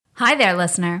Hi there,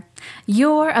 listener.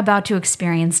 You're about to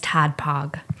experience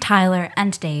TADPOG. Tyler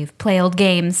and Dave play old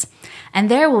games, and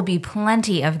there will be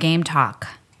plenty of game talk,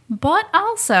 but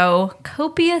also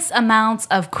copious amounts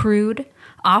of crude,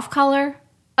 off-color,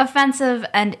 offensive,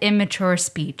 and immature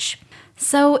speech.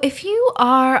 So if you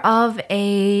are of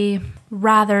a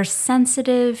rather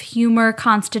sensitive humor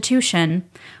constitution,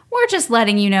 we're just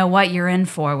letting you know what you're in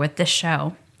for with this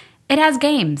show. It has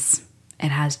games. It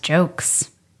has jokes.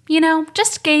 You know,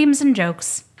 just games and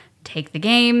jokes. Take the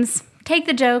games, take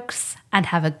the jokes, and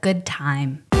have a good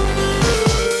time.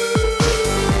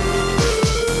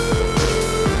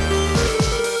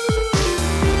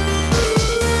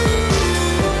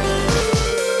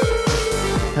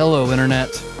 Hello,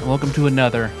 Internet. Welcome to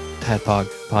another TADPOG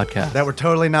podcast. That we're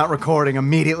totally not recording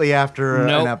immediately after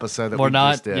an episode that we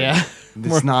just did. Yeah.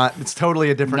 It's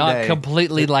totally a different day. Not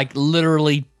completely, like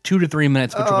literally 2 to 3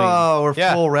 minutes between. Oh, we're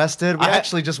full rested. We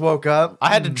actually just woke up.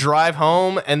 I had to drive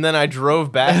home, and then I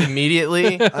drove back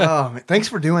immediately. Oh, man. Thanks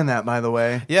for doing that, by the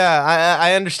way. Yeah,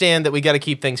 I understand that we got to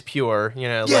keep things pure. You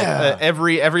know, Yeah. like,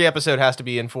 every episode has to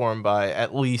be informed by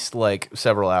at least like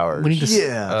several hours. We need to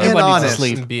Yeah. everybody And needs to honest.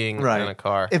 sleep. Being Right. in a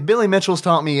car. If Billy Mitchell's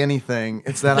taught me anything,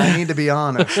 it's that I need to be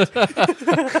honest.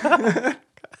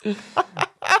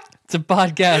 It's a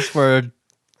podcast for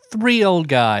three old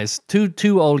guys,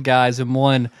 two old guys, and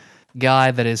one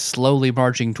guy that is slowly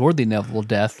marching toward the inevitable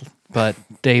death. But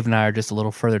Dave and I are just a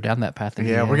little further down that path than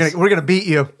he Yeah, is. we're gonna beat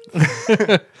you.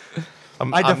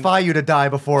 I defy you to die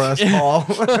before us, Paul.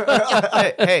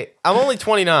 hey, I'm only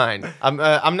 29.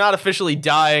 I'm not officially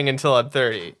dying until I'm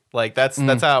 30. Like that's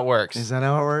how it works. Is that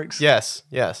how it works? Yes.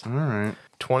 All right.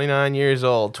 29 years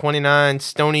old. 29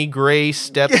 stony gray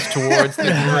steps towards the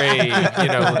grave. You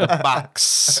know, with a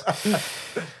box.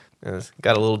 It's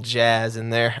got a little jazz in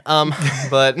there.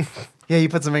 But Yeah, you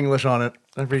put some English on it.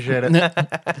 I appreciate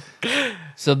it.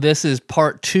 So this is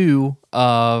part 2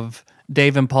 of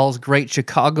Dave and Paul's Great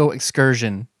Chicago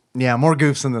Excursion. Yeah, more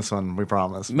goofs than this one, we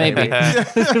promise. Maybe.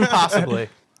 possibly.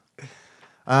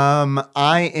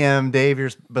 I am Dave,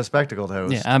 your bespectacled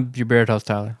host. Yeah, I'm your beard host,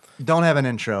 Tyler. Don't have an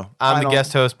intro. I'm the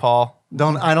guest host, Paul.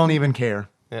 I don't even care.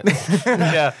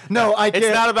 Yeah. No, I can't.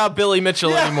 It's not about Billy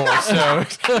Mitchell anymore. So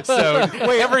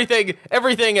wait,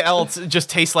 everything else just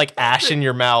tastes like ash in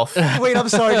your mouth. Wait, I'm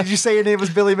sorry. Did you say your name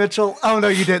was Billy Mitchell? Oh, no,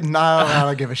 you didn't. I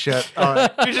don't give a shit. All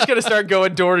right. You're just gonna start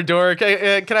going door to door.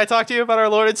 Can I talk to you about our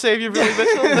Lord and Savior Billy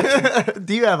Mitchell?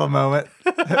 Do you have a moment?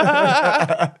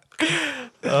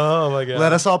 Oh my God!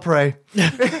 Let us all pray.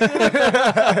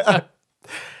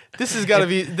 This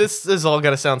is all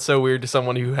gotta sound so weird to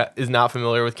someone who is not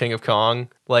familiar with King of Kong.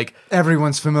 Like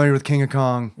Everyone's familiar with King of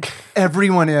Kong.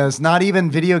 Everyone is. Not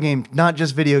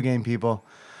just video game people.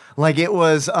 Like it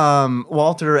was,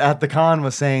 Walter at the con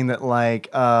was saying that like,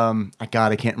 I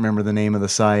can't remember the name of the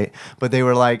site, but they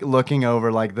were like looking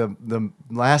over like the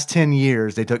last 10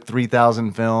 years, they took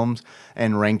 3,000 films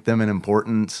and ranked them in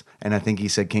importance. And I think he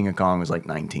said King of Kong was like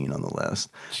 19 on the list.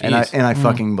 Jeez. And I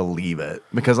fucking believe it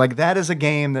because like that is a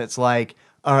game that's like,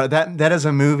 that is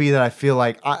a movie that I feel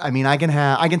like, I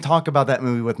can talk about that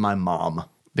movie with my mom.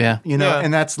 Yeah. You know, Yeah.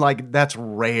 and that's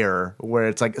rare where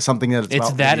it's like something that's It's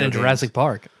about that video in games. Jurassic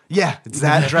Park. Yeah, it's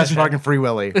that Jurassic Park and Free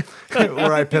Willy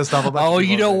where I pissed off about. Oh,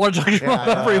 you don't want to talk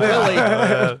about Free Willy.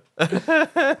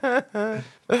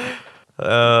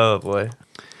 oh boy.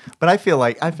 But I feel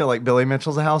like Billy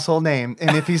Mitchell's a household name,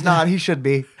 and if he's not, he should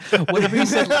be. Whenever you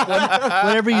said "Let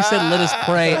us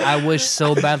pray," I wish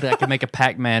so badly I could make a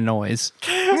Pac-Man noise.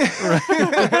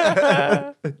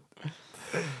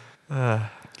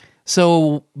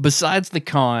 So, besides the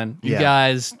con, you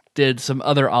guys did some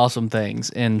other awesome things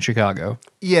in Chicago.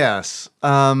 Yes.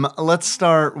 Let's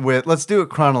do it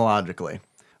chronologically.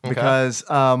 Okay. Because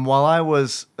while I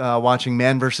was watching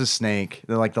Man vs. Snake,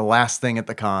 like the last thing at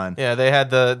the con. Yeah, they had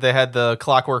the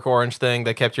Clockwork Orange thing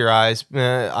that kept your eyes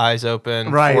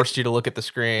open, Right. forced you to look at the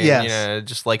screen. Yes. You know,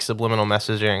 just like subliminal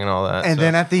messaging and all that. And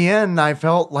then at the end, I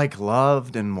felt like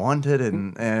loved and wanted,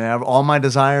 and all my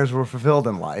desires were fulfilled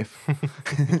in life.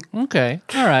 Okay,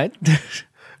 all right.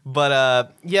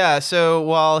 But yeah, so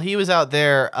while he was out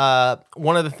there,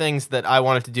 one of the things that I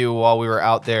wanted to do while we were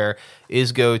out there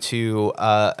is go to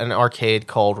an arcade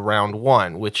called Round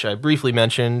One, which I briefly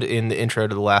mentioned in the intro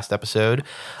to the last episode.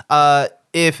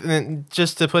 If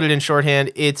just to put it in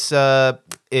shorthand, it's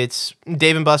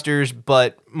Dave & Buster's,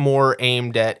 but more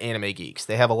aimed at anime geeks.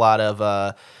 They have a lot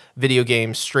of video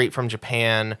games straight from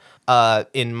Japan.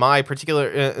 In my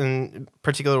particular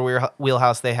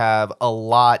wheelhouse, they have a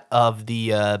lot of the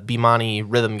Bimani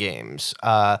rhythm games.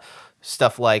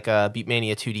 Stuff like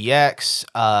Beatmania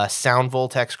 2DX, Sound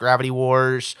Voltex Gravity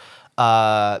Wars,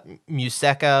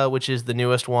 Museka, which is the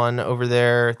newest one over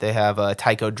there. They have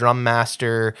Taiko Drum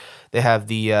Master. They have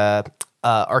the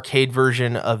arcade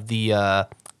version of the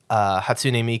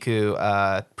Hatsune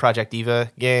Miku Project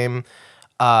Eva game.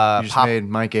 You just made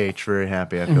Mike H very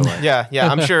happy. I feel like. Yeah,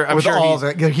 I'm sure. I'm With sure all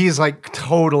he's like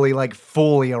totally like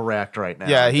fully erect right now.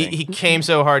 Yeah, he came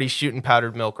so hard he's shooting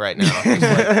powdered milk right now.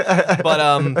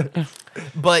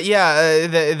 But yeah,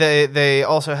 they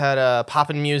also had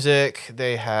poppin' music.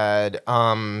 They had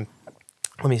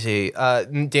let me see,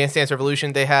 Dance Dance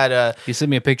Revolution. They had You sent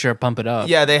me a picture of Pump It Up.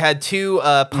 yeah, they had two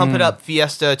Pump It Up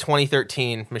Fiesta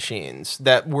 2013 machines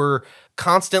that were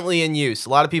constantly in use. A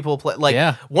lot of people play.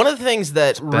 Like one of the things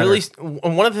that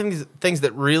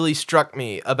really struck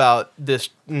me about this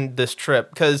trip,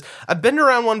 because I've been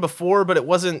around one before, but it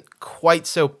wasn't quite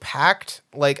so packed.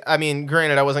 Like, I mean,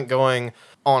 granted, I wasn't going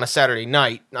on a Saturday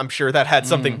night. I'm sure that had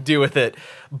something to do with it.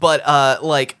 But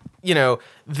like, you know,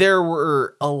 there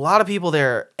were a lot of people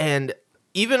there, and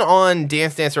even on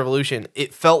Dance Dance Revolution,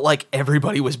 it felt like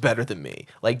everybody was better than me.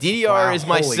 Like, DDR is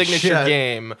my signature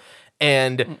game,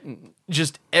 and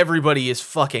just everybody is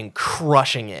fucking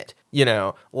crushing it. You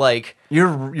know, like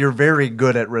you're very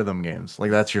good at rhythm games.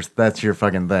 Like that's your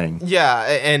fucking thing. Yeah,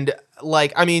 and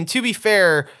like, I mean, to be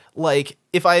fair, like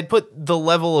if I had put the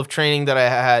level of training that I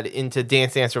had into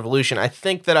Dance Dance Revolution, I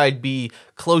think that I'd be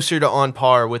closer to on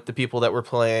par with the people that were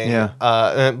playing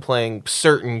playing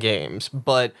certain games.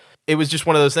 But it was just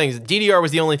one of those things. DDR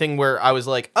was the only thing where I was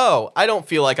like, oh, I don't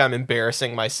feel like I'm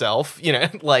embarrassing myself. You know,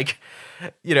 like,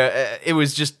 you know, it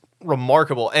was just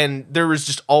remarkable. And there was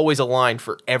just always a line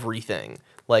for everything.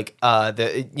 Like,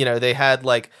 they had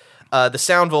like, the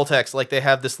Sound Voltex, like they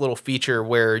have this little feature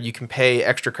where you can pay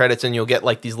extra credits and you'll get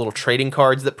like these little trading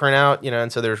cards that print out, you know,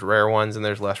 and so there's rare ones and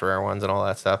there's less rare ones and all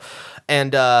that stuff.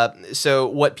 And so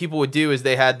what people would do is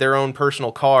they had their own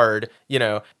personal card, you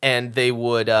know, and they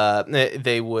would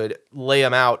lay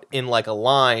them out in like a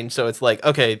line. So it's like,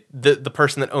 okay, the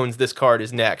person that owns this card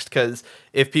is next. Because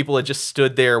if people had just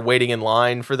stood there waiting in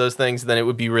line for those things, then it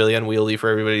would be really unwieldy for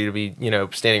everybody to be, you know,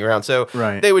 standing around. So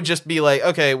they would just be like,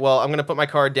 okay, well, I'm going to put my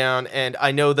card down, and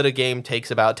I know that a game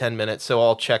takes about 10 minutes, so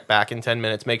I'll check back in 10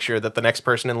 minutes, make sure that the next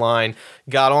person in line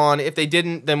got on. If they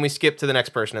didn't, then we skip to the next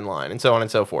person in line, and so on and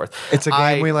so forth. It's a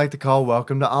game we like to call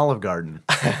Welcome to Olive Garden.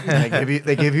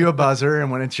 They give you a buzzer,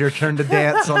 and when it's your turn to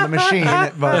dance on the machine,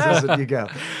 it buzzes and you go.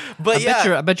 But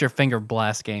I bet your finger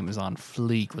blast game is on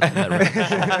fleek with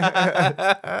that.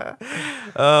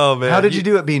 Oh man! How did you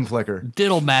do at Bean Flicker?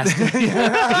 Diddle master.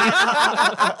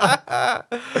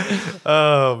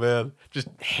 Oh man! Just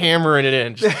hammering it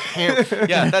in.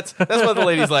 Yeah, that's what the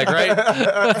ladies like,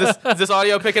 right? Is this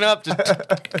audio picking up?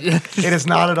 It is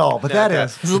not at all, but that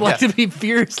is. This is like to be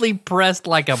fiercely pressed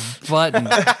like a button.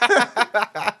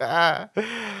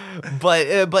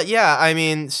 But yeah, I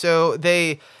mean, so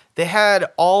they had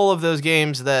all of those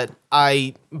games that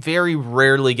I very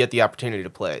rarely get the opportunity to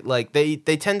play. Like they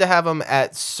tend to have them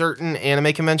at certain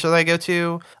anime conventions I go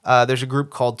to. There's a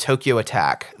group called Tokyo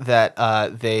Attack that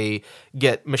they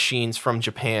get machines from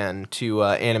Japan to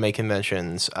anime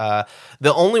conventions.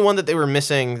 The only one that they were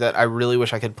missing that I really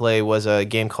wish I could play was a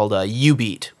game called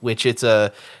U-Beat, which it's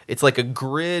like a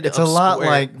grid. It's a lot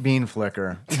like Bean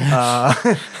Flicker.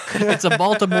 It's a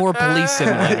Baltimore police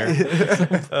simulator.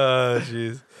 Oh,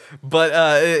 jeez. But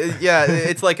yeah,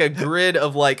 it's like a grid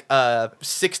of like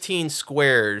 16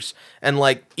 squares, and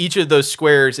like each of those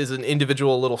squares is an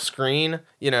individual little screen,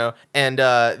 you know, and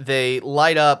they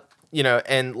light up, you know,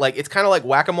 and like it's kind of like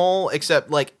whack-a-mole,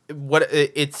 except like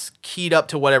it's keyed up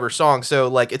to whatever song, so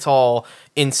like it's all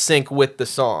in sync with the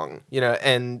song, you know,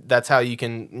 and that's how you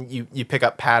can you pick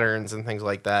up patterns and things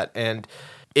like that. And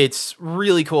it's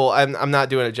really cool. I'm not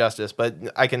doing it justice, but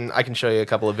I can show you a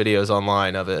couple of videos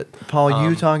online of it. Paul,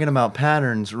 you talking about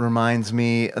patterns reminds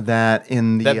me that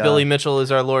in the that Billy Mitchell is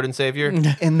our Lord and Savior.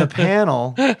 In the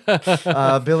panel,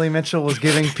 Billy Mitchell was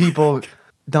giving people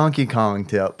Donkey Kong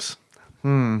tips.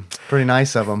 Pretty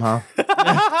nice of him, huh?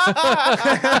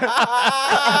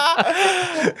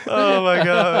 Oh my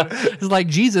God! It's like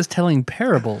Jesus telling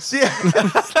parables.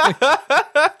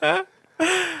 Yeah.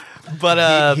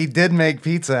 But he did make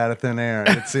pizza out of thin air.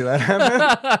 I could see that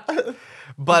happen.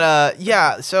 But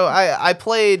yeah, so I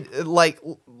played like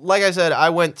I said, I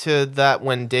went to that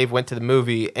when Dave went to the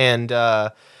movie, and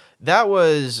that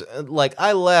was like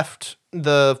I left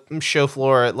the show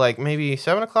floor at like maybe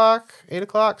 7 o'clock, 8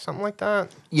 o'clock, something like that.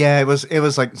 Yeah, it was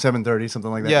like 7:30,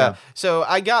 something like that. Yeah. So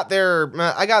I got there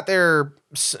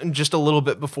just a little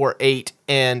bit before 8,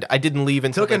 and I didn't leave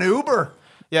until took an Uber.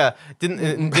 Yeah,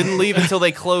 didn't leave until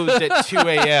they closed at 2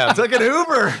 a.m. Took an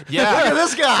Uber. Yeah. Look at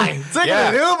this guy. Taking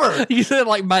an Uber. You said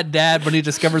like my dad when he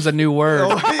discovers a new word.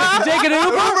 You take an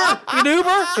Uber? An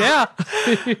Uber? Yeah.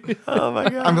 Oh my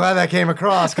god. I'm glad that came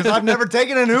across because I've never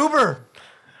taken an Uber.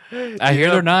 I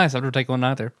hear they're nice. I've never taken one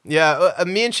either. Yeah,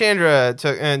 me and Chandra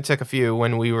took a few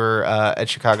when we were at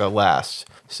Chicago last.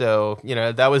 So,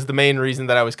 that was the main reason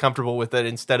that I was comfortable with it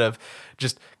instead of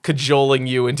just cajoling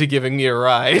you into giving me a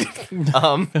ride.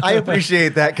 I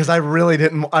appreciate that because I really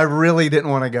didn't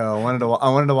want to go. I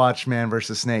wanted to watch Man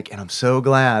vs. Snake, and I'm so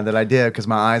glad that I did because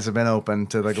my eyes have been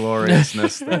opened to the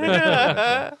gloriousness.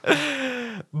 But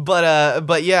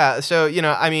yeah, so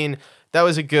that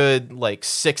was a good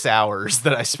 6 hours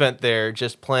that I spent there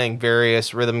just playing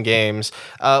various rhythm games.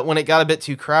 When it got a bit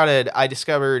too crowded, I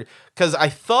discovered, because I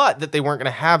thought that they weren't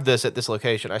going to have this at this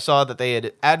location. I saw that they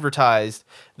had advertised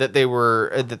that they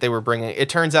were bringing. It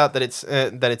turns out that it's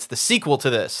the sequel to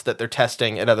this that they're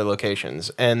testing at other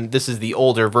locations, and this is the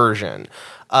older version.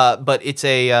 But it's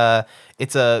a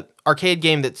arcade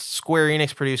game that Square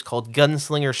Enix produced called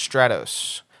Gunslinger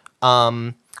Stratos,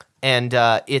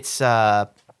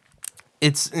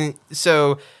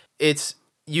 It's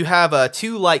you have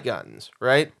 2 light guns,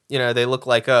 right? They look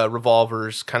like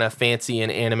revolvers, kind of fancy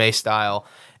and anime style.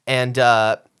 And,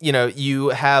 you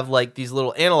have these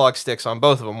little analog sticks on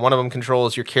both of them. One of them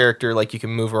controls your character, you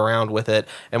can move around with it.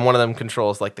 And one of them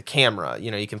controls the camera.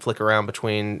 You can flick around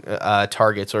between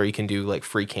targets, or you can do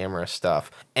free camera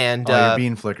stuff. And your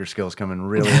bean flicker skills come in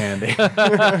really handy.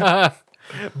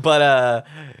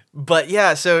 But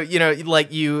yeah, so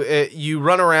you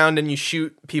run around and you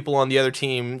shoot people on the other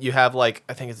team. You have I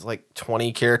think it's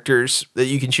 20 characters that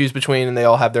you can choose between, and they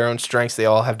all have their own strengths. They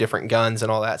all have different guns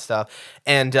and all that stuff.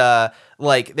 And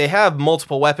they have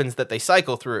multiple weapons that they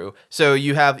cycle through. So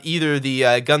you have either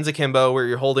the guns akimbo, where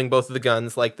you're holding both of the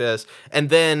guns like this, and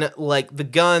then the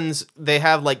guns, they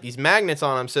have these magnets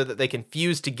on them so that they can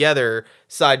fuse together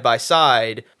side by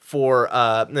side for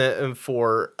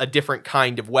a different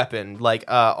kind of weapon.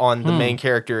 On the main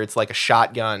character, it's a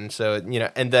shotgun. So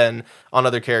and then on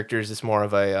other characters, it's more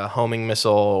of a homing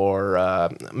missile or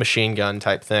machine gun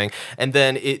type thing. And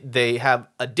then they have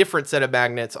a different set of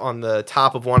magnets on the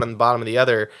top of one and the bottom of the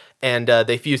other, and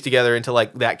they fuse together into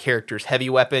that character's heavy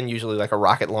weapon, usually a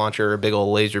rocket launcher or a big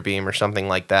old laser beam or something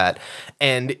like that.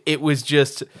 And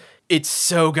it's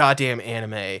so goddamn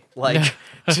anime.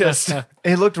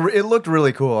 It looked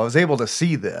really cool. I was able to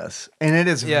see this, and it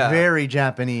is very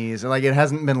Japanese, and it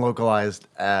hasn't been localized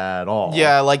at all.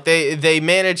 Yeah, they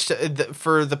managed to,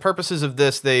 for the purposes of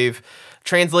this, they've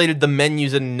translated the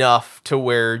menus enough to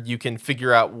where you can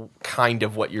figure out kind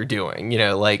of what you're doing.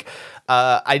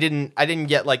 I didn't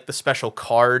get the special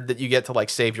card that you get to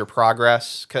save your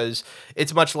progress, because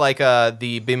it's much like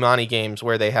the Bimani games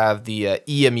where they have the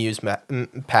e-amuse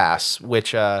pass,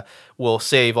 which will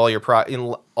save all your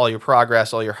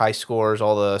progress, all your high scores,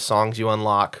 all the songs you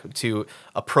unlock to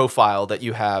a profile that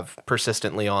you have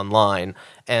persistently online.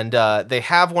 And they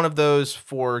have one of those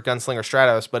for Gunslinger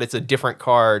Stratos, but it's a different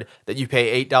card that you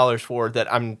pay $8 for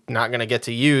that I'm not going to get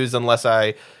to use unless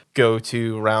I go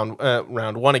to round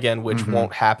 1 again, which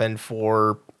won't happen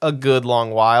for a good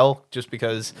long while, just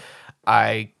because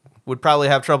I would probably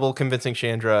have trouble convincing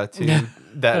Chandra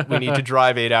that we need to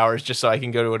drive 8 hours just so I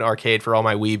can go to an arcade for all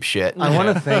my weeb shit. I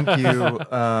want to thank you.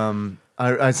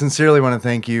 I sincerely want to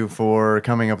thank you for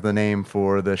coming up with the name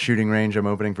for the shooting range I'm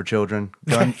opening for children.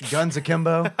 Guns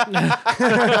Akimbo.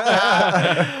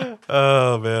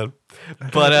 Oh man.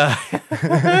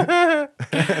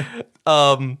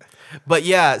 But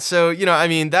yeah, so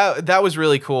that was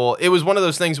really cool. It was one of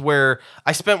those things where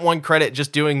I spent 1 credit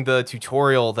just doing the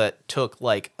tutorial that took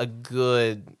a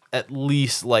good at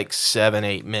least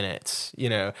 7-8 minutes,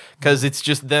 because it's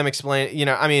just them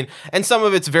explaining, and some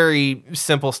of it's very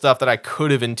simple stuff that I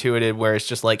could have intuited, where it's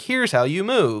just here's how you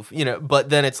move, but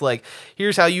then it's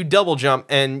here's how you double jump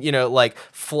and,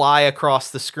 fly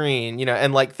across the screen,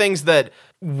 and things that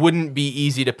wouldn't be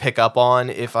easy to pick up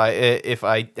on if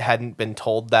I hadn't been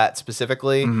told that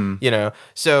specifically,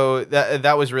 So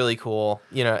that was really cool,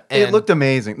 And it looked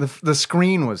amazing. The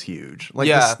screen was huge.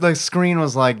 The screen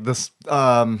was this.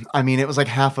 It was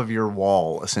half of your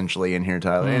wall essentially in here,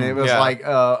 Tyler, and it was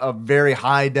a very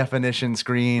high definition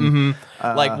screen.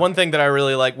 One thing that I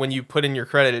really like, when you put in your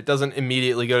credit, it doesn't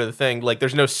immediately go to the thing.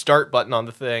 There's no start button on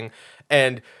the thing,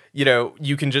 and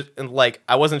you can just,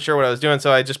 I wasn't sure what I was doing,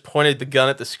 so I just pointed the gun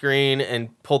at the screen and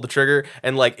pulled the trigger,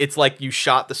 and it's you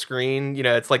shot the screen,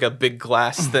 it's a big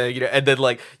glass thing, and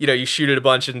then you shoot it a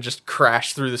bunch and just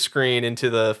crash through the screen into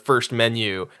the first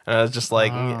menu, and I was just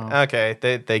okay,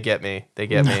 they get me.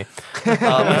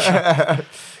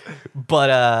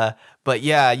 but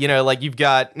yeah, like you've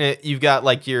got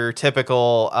like your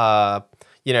typical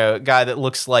guy that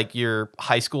looks like your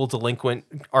high school delinquent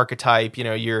archetype,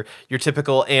 your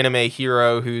typical anime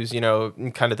hero who's,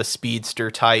 kind of the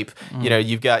speedster type.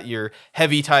 You've got your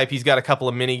heavy type, he's got a couple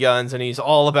of miniguns and he's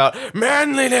all about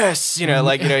manliness,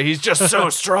 he's just so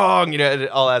strong,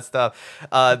 all that stuff.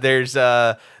 There's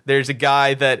a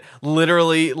guy that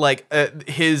literally like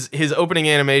his opening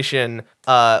animation,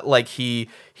 like he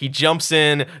jumps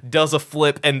in, does a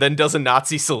flip, and then does a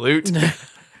Nazi salute.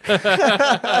 And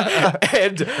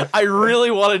I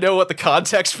really want to know what the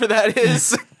context for that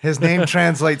is. His name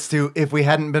translates to "if we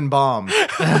hadn't been bombed."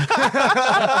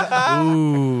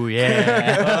 Ooh,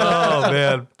 yeah. Oh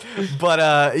man.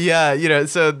 But yeah,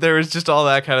 so there was just all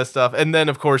that kind of stuff. And then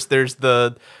of course there's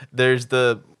the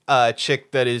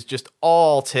chick that is just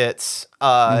all tits,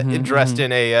 dressed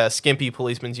in a skimpy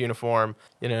policeman's uniform.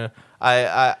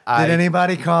 I Did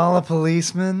anybody call a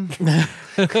policeman?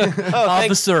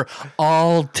 Officer,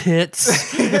 all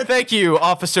tits. Thank you,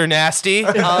 Officer Nasty.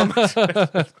 That's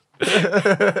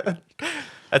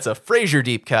a Frasier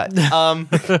deep cut.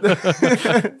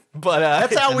 But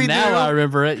That's how we now do. I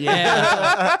remember it.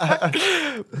 Yeah.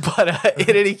 But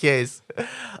in any case,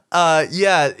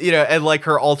 and like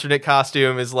her alternate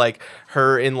costume is like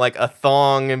her in like a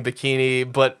thong and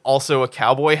bikini, but also a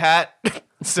cowboy hat.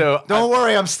 So Don't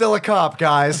worry, I'm still a cop,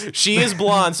 guys. she is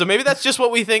blonde. So maybe that's just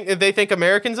what they think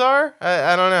Americans are.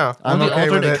 I don't know. I'm The okay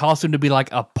with alternate it. costume to be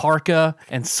like a parka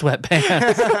and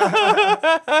sweatpants.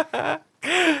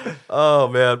 Oh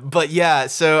man. But yeah,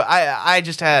 so I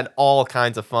just had all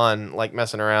kinds of fun like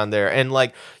messing around there. And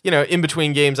like, in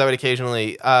between games I would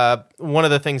occasionally one of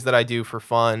the things that I do for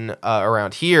fun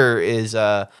around here is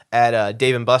at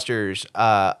Dave & Buster's,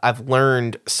 I've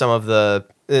learned some of the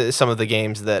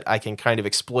games that I can kind of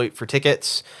exploit for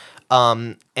tickets.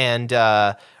 And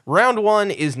round one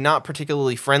is not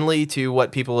particularly friendly to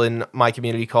what people in my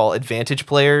community call advantage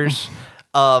players.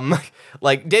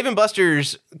 Like Dave &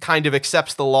 Buster's kind of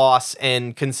accepts the loss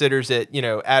and considers it,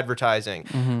 advertising.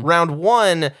 Round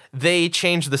one, they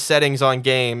change the settings on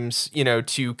games,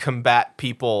 to combat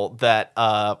people that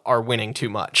are winning too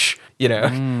much.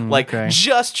 Okay.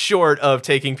 Just short of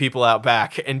taking people out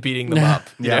back and beating them up.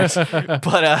 Yes.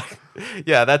 But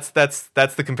yeah, that's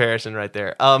the comparison right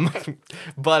there.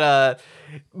 But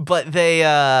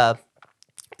they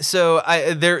so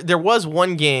there was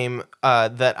one game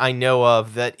that I know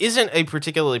of that isn't a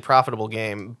particularly profitable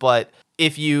game, but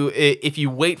if you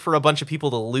wait for a bunch of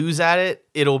people to lose at it,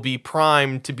 it'll be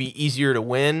primed to be easier to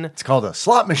win. It's called a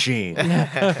slot machine.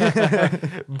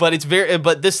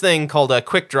 But this thing called a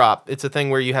quick drop, it's a thing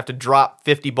where you have to drop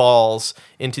 50 balls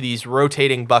into these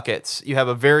rotating buckets. You have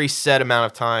a very set amount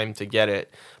of time to get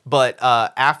it. But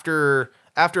after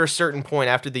a certain point,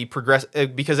 after the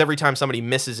because every time somebody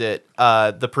misses it,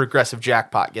 the progressive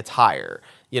jackpot gets higher,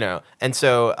 And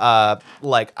so,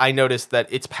 like, I noticed that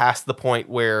it's past the point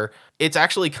where it's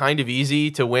actually kind of easy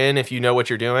to win if you know what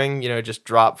you're doing. Just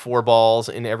drop 4 balls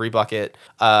in every bucket,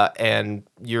 and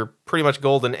you're pretty much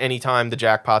golden anytime the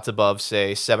jackpot's above,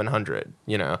 say, 700,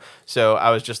 So I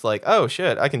was just like, oh,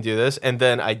 shit, I can do this. And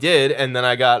then I did, and then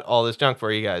I got all this junk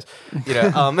for you guys,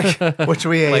 Which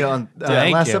we ate on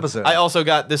thank last you. episode. I also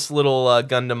got this little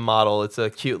Gundam model. It's a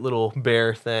cute little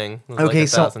bear thing. With Okay, like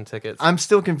so 1,000 tickets. I'm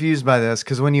still confused by this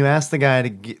because when you asked the guy to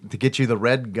get you the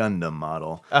red Gundam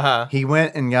model, he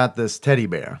went and got this teddy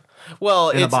bear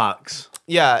Well, in a it's box.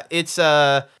 yeah, it's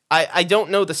I don't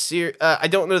know the I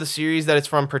don't know the series that it's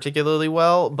from particularly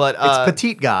well, but It's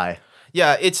petite guy.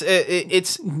 yeah, it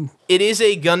is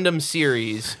a Gundam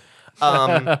series.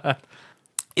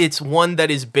 It's one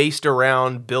that is based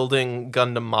around building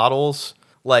Gundam models.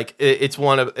 Like it's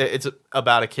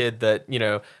about a kid that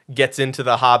gets into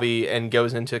the hobby and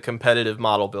goes into competitive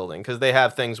model building because they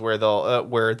have things where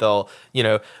they'll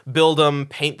build them,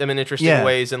 paint them in interesting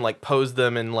ways, and like pose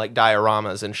them in like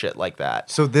dioramas and shit like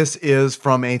that. So this is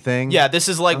from a thing? Yeah, this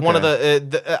is like one of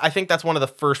the I think that's one of the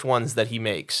first ones that he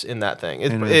makes in that thing.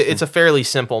 Interesting. It's a fairly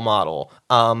simple model.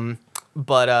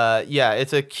 But yeah,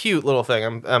 it's a cute little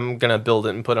thing. I'm gonna build it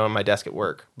and put it on my desk at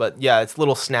work. But yeah, it's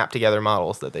little snap together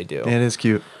models that they do. It is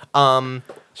cute.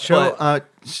 But-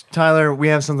 Tyler, we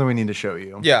have something we need to show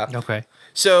you. Yeah. Okay.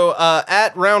 So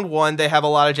at round one, they have a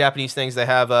lot of Japanese things. They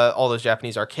have all those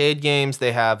Japanese arcade games.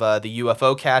 They have the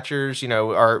UFO catchers,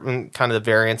 are kind of the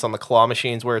variants on the claw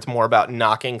machines where it's more about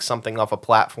knocking something off a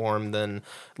platform than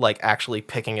like actually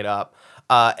picking it up.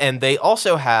 And they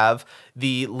also have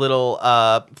the little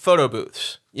photo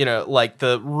booths. like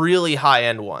the really high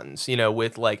end ones,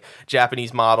 with like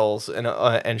Japanese models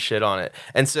and shit on it.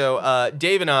 And so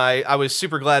Dave and I was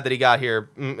super glad that he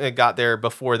got there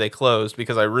before they closed,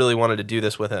 because I really wanted to do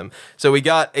this with him. So we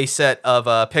got a set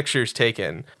of pictures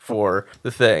taken for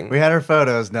the thing. We had our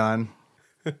photos done.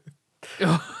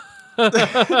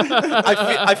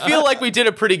 I feel like we did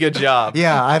a pretty good job.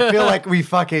 Yeah, I feel like we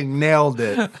fucking nailed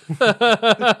it.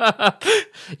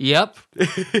 Yep.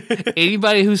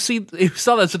 Anybody who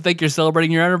saw this would think you're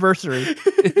celebrating your anniversary.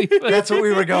 That's what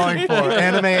we were going for.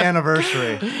 Anime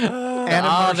anniversary.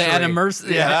 Oh, the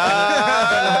anniversary. Yeah.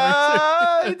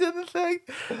 I did the thing.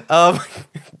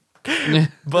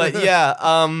 But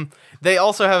yeah, they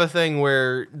also have a thing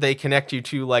where they connect you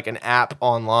to like an app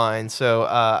online.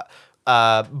 So,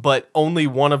 but only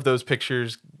one of those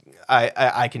pictures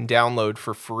I can download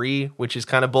for free, which is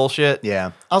kind of bullshit.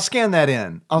 Yeah. I'll scan that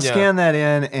in. Scan that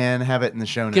in and have it in the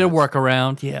show notes. Get a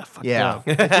workaround. Yeah. Fuck Yeah.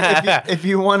 no. If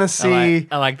you want to see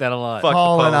I like that a lot. Fuck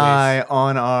Paul the and police. I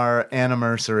on our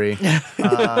anniversary,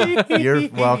 you're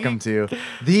welcome to.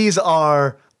 These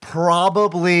are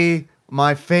probably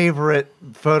my favorite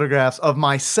photographs of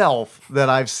myself that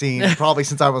I've seen probably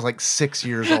since I was like 6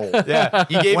 years old. Yeah,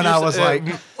 you gave When I was like,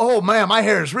 oh man, my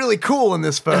hair is really cool in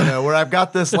this photo where I've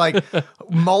got this like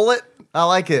mullet. I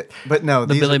like it. But no,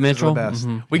 these Billy are Mitchell? the best.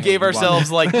 we gave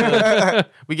ourselves like we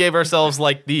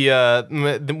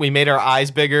made our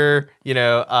eyes bigger,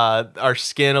 our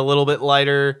skin a little bit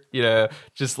lighter,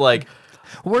 just like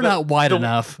We're not wide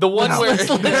enough. the one where Let's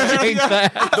change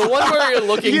that. the one where you're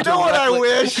looking. You know what I directly-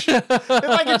 wish? If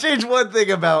I could change one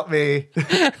thing about me.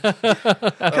 Can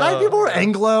I be more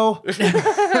Anglo?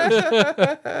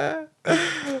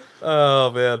 Oh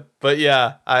man, but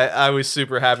yeah, I was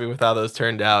super happy with how those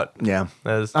turned out. Yeah.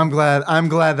 As- I'm glad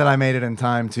that I made it in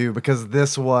time too, because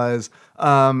this was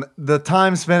the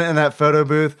time spent in that photo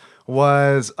booth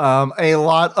was a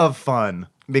lot of fun.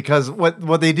 Because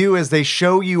what they do is they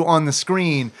show you on the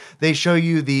screen, they show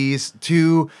you these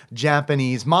two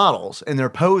Japanese models and they're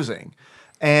posing.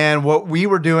 And what we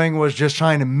were doing was just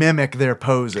trying to mimic their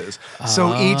poses.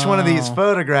 So each one of these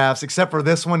photographs, except for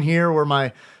this one here where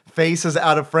my face is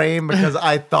out of frame because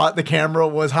I thought the camera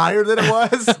was higher than it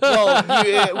was.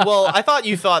 well, I thought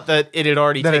you thought that it had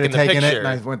already That it taken had the taken it picture. and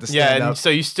I went to stand yeah, and up. so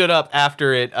you stood up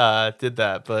after it did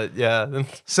that. But yeah,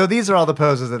 So these are all the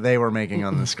poses that they were making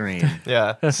on the screen.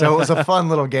 yeah. So it was a fun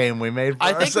little game we made for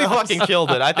I think we ourselves. fucking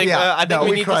killed it. I think Yeah, I think no,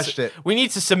 we we need crushed to, it. We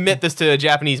need to submit this to a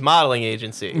Japanese modeling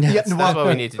agency. Yeah, That's what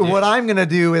we need to do. What I'm going to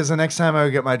do is the next time I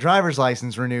get my driver's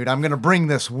license renewed, I'm going to bring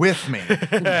this with me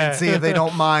and see if they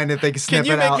don't mind if they can snip Can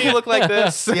you it make out. me look like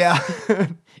this? Yeah.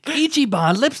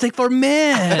 Ichiban lipstick for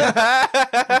men.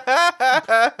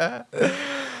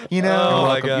 You know, Oh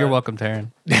my God. You're welcome,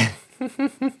 Taryn.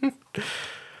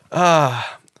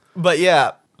 But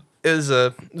yeah, it was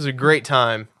a great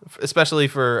time, especially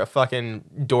for a fucking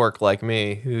dork like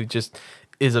me who just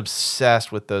is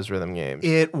obsessed with those rhythm games.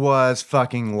 it was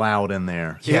fucking loud in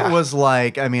there. Yeah. It was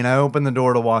like, I mean, I opened the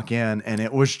door to walk in and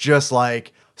it was just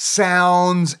like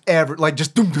sounds like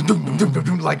just doom, doom, doom, doom, doom, doom,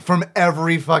 doom, like from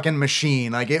every fucking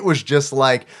machine. Like it was just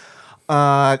like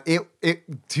it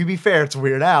to be fair, it's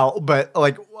Weird Al, but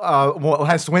like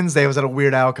last Wednesday I was at a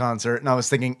Weird Al concert and I was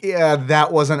thinking, yeah,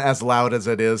 that wasn't as loud as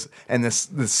it is in this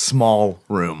small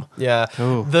room. Yeah,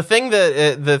 the thing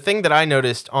that I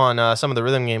noticed on some of the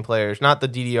rhythm game players, not the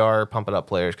DDR pump it up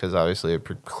players, because obviously it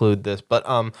preclude this, but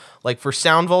like for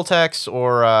Sound Voltex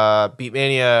or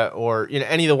Beatmania or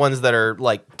any of the ones that are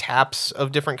like taps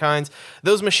of different kinds,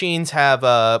 those machines have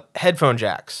headphone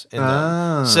jacks in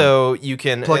them, so you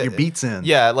can Plug your beats in.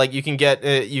 Yeah, like you can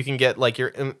get like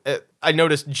your. I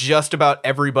noticed just about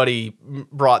everybody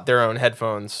brought their own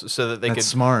headphones so that they That's could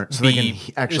smart. So they can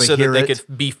actually so hear that they it.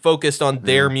 could be focused on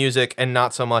their music and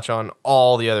not so much on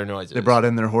all the other noises. They brought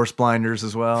in their horse blinders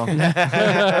as well. You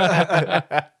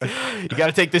got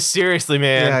to take this seriously,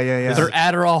 man. Yeah. They're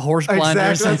Adderall horse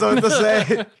blinders. Exactly, that's what I was to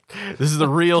say. This is the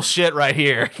real shit right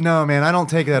here. No, man, I don't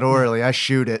take that orally. I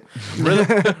shoot it.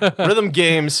 Rhythm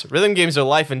games are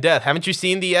life and death. Haven't you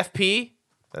seen the FP?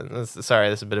 Sorry,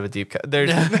 this is a bit of a deep cut. There's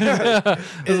no.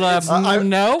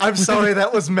 I'm sorry,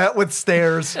 that was met with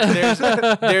stares.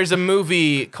 there's a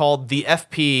movie called The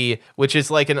FP, which is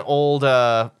like an old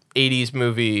 80s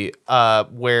movie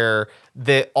where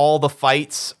all the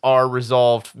fights are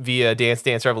resolved via Dance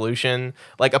Dance Revolution.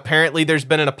 Like apparently there's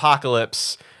been an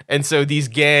apocalypse, and so these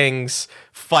gangs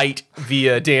fight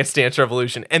via Dance Dance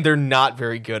Revolution, and they're not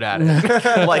very good at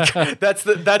it. Like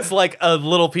that's like a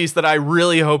little piece that I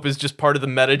really hope is just part of the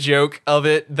meta joke of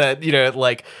it. That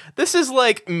like this is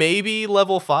like maybe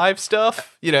level 5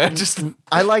 stuff. Just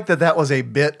I like that was a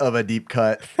bit of a deep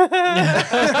cut.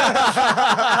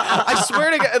 I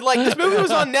swear to God, like this movie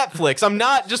was on Netflix. I'm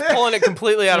not just pulling it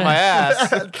completely out of my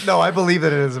ass. No, I believe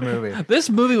that it is a movie. This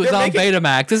movie was on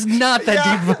Betamax. It's not that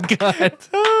deep of a cut.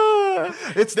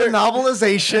 It's the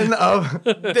novelization of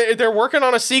They're working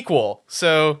on a sequel,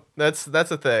 so that's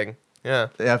a thing. Yeah.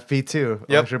 the FP2, Yep.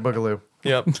 Electric Boogaloo.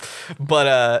 Yep.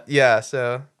 But yeah,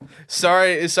 so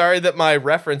sorry that my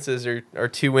references are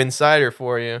too insider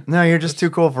for you. No, you're just too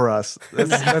cool for us.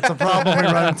 That's a problem we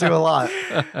run into a lot.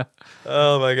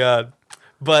 Oh my God.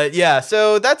 But yeah,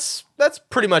 so that's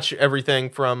pretty much everything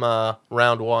from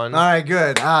round 1. All right,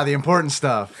 good. The important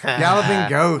stuff. Galloping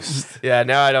Ghost. Yeah,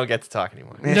 now I don't get to talk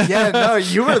anymore. Yeah, no,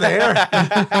 you were there.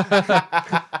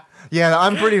 Yeah,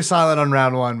 I'm pretty silent on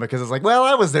round 1 because it's like, well,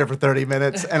 I was there for 30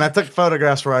 minutes and I took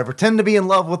photographs where I pretend to be in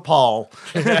love with Paul,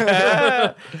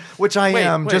 which I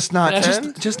am, wait, just not,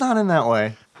 pretend? just not in that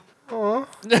way. We're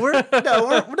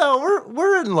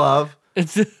in love.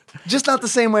 It's Just not the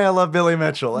same way I love Billy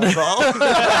Mitchell. That's all.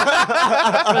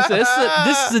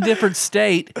 this is a different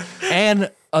state, and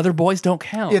other boys don't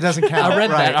count. It doesn't count. I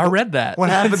read right. that. I read that. What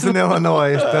happens in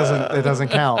Illinois doesn't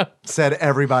count. Said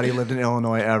everybody lived in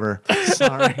Illinois ever.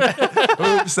 Sorry.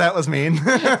 Oops, that was mean.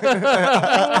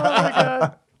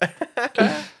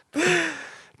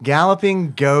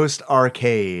 Galloping Ghost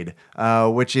Arcade,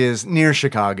 which is near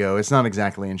Chicago. It's not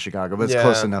exactly in Chicago, but it's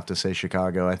close enough to say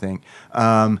Chicago, I think.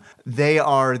 They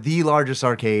are the largest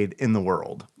arcade in the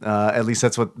world. At least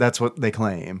that's what they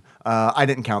claim. I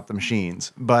didn't count the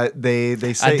machines, but they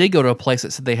say I did go to a place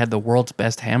that said they had the world's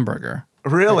best hamburger.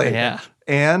 Really? Yeah.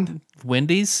 And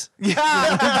Wendy's?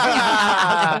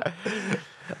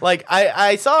 Like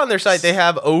I saw on their site they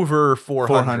have over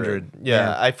 400. 400. Yeah,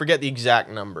 Yeah. I forget the exact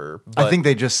number. But I think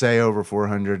they just say over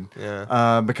 400.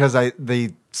 Yeah. Because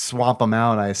they swap them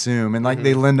out, I assume, and like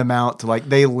they lend them out to a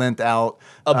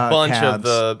bunch of cabs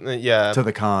the to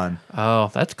the con. Oh,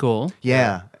 that's cool.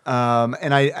 Yeah.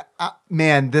 And I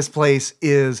man, this place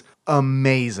is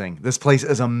amazing. This place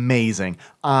is amazing.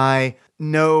 I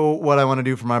know what I want to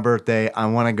do for my birthday. I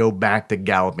want to go back to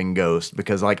Galloping Ghost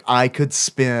because like I could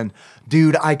spend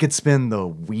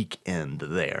the weekend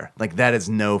there. Like that is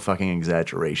no fucking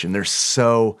exaggeration. There's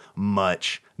so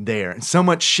much there and so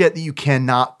much shit that you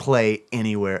cannot play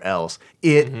anywhere else.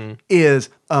 It is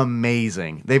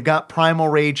amazing. They've got Primal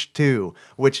Rage 2,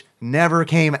 which never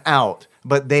came out,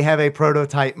 but they have a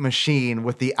prototype machine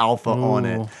with the alpha on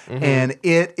it. And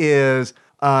it is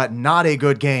not a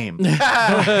good game.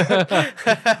 I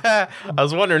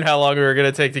was wondering how long we were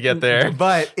going to take to get there.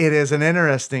 But it is an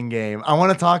interesting game. I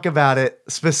want to talk about it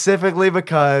specifically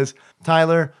because,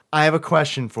 Tyler, I have a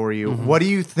question for you. What do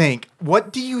you think?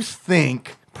 What do you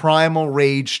think Primal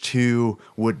Rage 2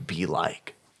 would be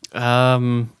like?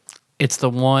 It's the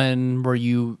one where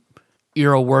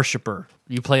you're a worshiper.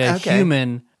 You play a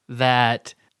human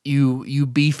that you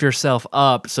beef yourself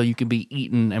up so you can be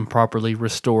eaten and properly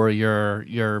restore your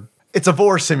It's a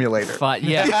vore simulator. fight.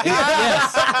 Yeah.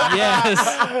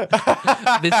 yes.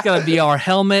 It's gonna be our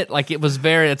helmet. Like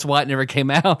that's why it never came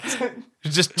out.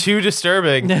 It's just too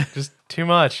disturbing. Just too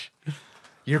much.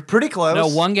 You're pretty close. No,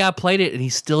 one guy played it and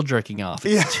he's still jerking off.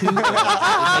 It's too good.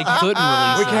 They couldn't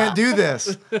release We it. can't do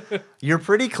this. You're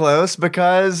pretty close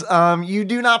because you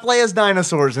do not play as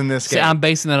dinosaurs in this See, game. I'm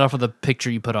basing that off of the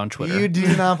picture you put on Twitter. You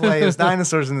do not play as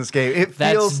dinosaurs in this game.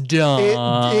 That's feels dumb.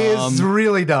 It is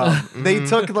really dumb. They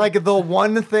took like the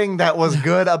one thing that was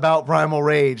good about Primal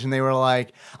Rage and they were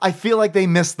like, I feel like they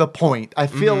missed the point. I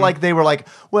feel like they were like,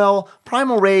 well,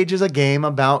 Primal Rage is a game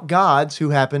about gods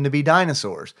who happen to be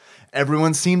dinosaurs.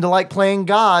 Everyone seemed to like playing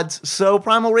gods, so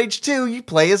Primal Rage 2, you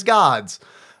play as gods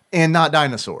and not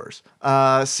dinosaurs.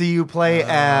 So you play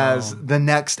as the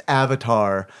next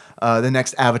avatar, the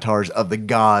next avatars of the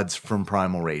gods from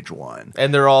Primal Rage 1.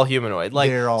 And they're all humanoid. Like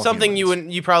They're all something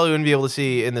you probably wouldn't be able to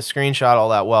see in the screenshot all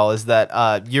that well is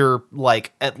that you're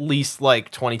like at least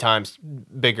like 20 times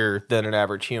bigger than an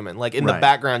average human. Like in the Right.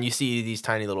 background, you see these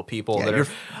tiny little people that you're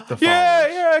are the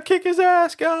followers. kick his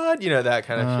ass, God. You know, that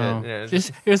kind of shit. You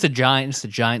know, It's a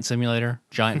giant simulator,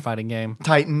 giant fighting game.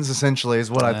 Titans, essentially, is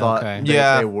what I thought okay.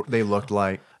 they looked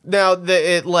like. Now,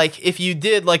 if you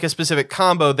did like a specific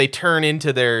combo, they turn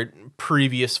into their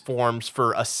previous forms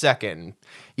for a second.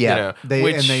 Yeah, you know,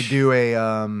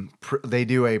 they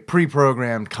do a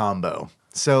pre-programmed combo.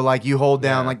 So like you hold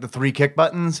down like the 3 kick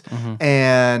buttons,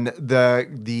 and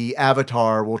the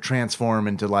avatar will transform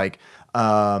into like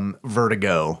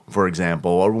Vertigo, for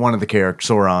example, or one of the characters,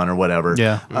 Sauron or whatever.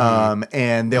 Yeah.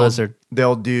 And Blizzard.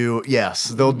 they'll do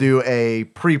a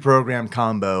pre-programmed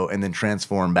combo and then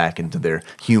transform back into their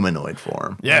humanoid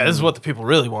form. Yeah, this is what the people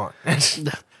really want. Just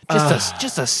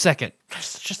a second.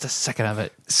 Just a second of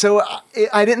it. So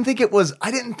I didn't think it was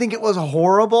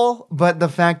horrible, but the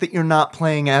fact that you're not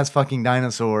playing as fucking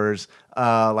dinosaurs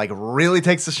like really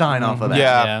takes the shine off of that.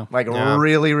 Yeah.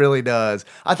 Really, really does.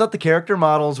 I thought the character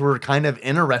models were kind of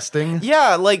interesting.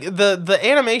 Yeah, like the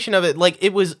animation of it, like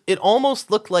it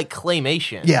almost looked like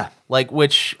claymation. Yeah. Like,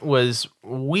 which was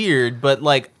weird, but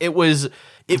like it was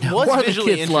What do the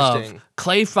visually kids interesting. love?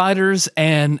 Clay fighters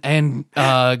and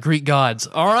Greek gods.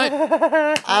 All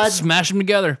right, smash them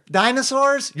together.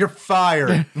 Dinosaurs, you're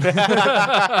fired.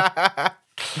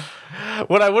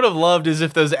 What I would have loved is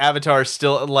if those avatars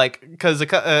still because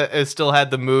it still had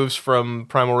the moves from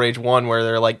Primal Rage 1 where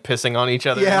they're like pissing on each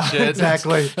other and shit.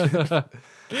 Exactly.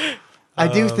 I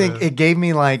do think it gave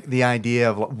me like the idea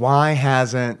of why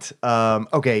hasn't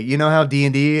okay, you know how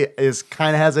D&D is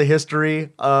kind of has a history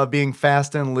of being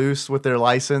fast and loose with their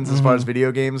license as far as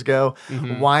video games go.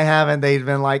 Why haven't they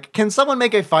been like, can someone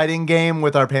make a fighting game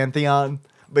with our Pantheon?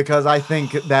 Because I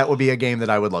think that would be a game that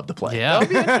I would love to play. Yeah,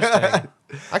 Interesting.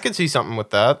 I could see something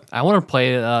with that. I want to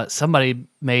play. Somebody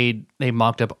they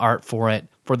mocked up art for it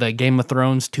for the Game of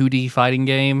Thrones 2D fighting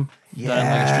game. Done like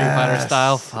a Street Fighter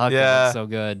style. Fuck, Yeah. that's so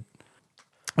good.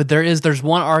 But there's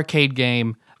one arcade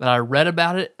game that I read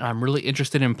about it, and I'm really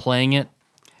interested in playing it.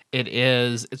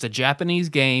 It's a Japanese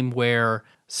game where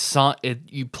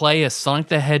you play as Sonic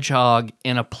the Hedgehog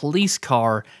in a police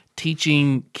car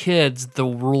teaching kids the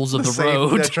rules of the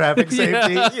road. The traffic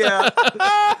safety. Yeah.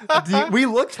 We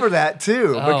looked for that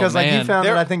too because like you man. found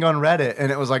it I think on Reddit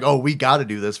and it was like, oh, we got to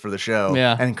do this for the show.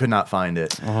 Yeah. And could not find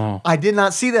it. I did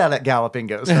not see that at Galloping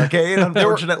Ghost Arcade,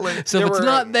 unfortunately. So if it's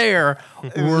not there,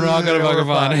 we're not going to fucking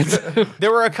find it.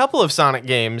 There were a couple of Sonic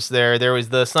games there. There was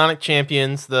the Sonic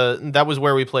Champions. That was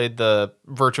where we played the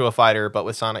Virtua Fighter, but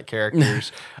with Sonic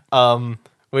characters,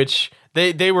 which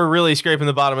they were really scraping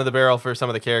the bottom of the barrel for some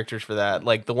of the characters for that.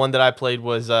 Like the one that I played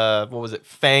was what was it?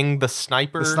 Fang the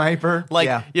Sniper. The Sniper.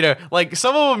 Like like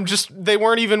some of them they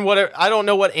weren't even I don't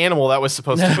know what animal that was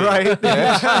supposed to be. Right.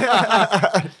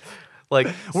 Like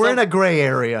We're in a gray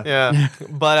area. yeah,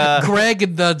 but Greg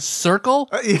in the circle?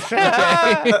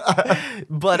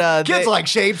 but Kids like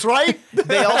shapes, right?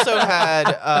 they also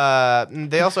had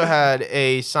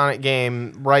a Sonic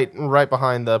game right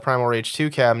behind the Primal Rage 2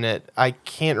 cabinet. I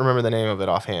can't remember the name of it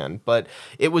offhand, but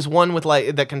it was one with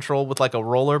like that controlled with like a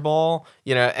roller ball,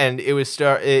 and it was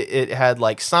it had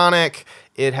like Sonic.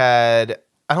 It had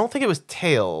I don't think it was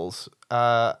Tails.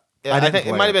 I think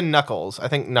it might have been Knuckles. I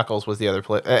think Knuckles was the other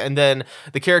player. And then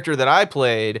the character that I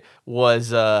played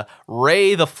was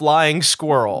Ray the Flying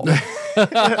Squirrel.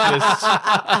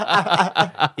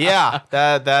 Yeah,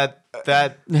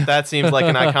 that seems like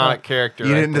an iconic character.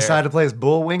 You didn't decide to play as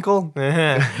Bullwinkle?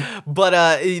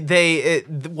 But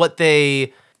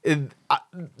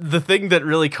the thing that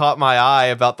really caught my eye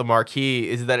about the marquee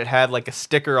is that it had like a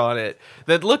sticker on it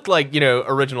that looked like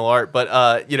original art,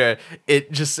 but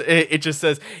it just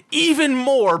says even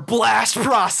more blast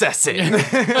processing. And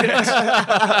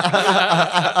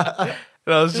I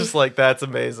was just like, that's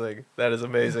amazing. That is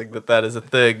amazing that is a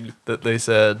thing that they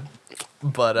said.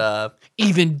 But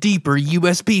Even deeper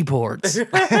USB ports.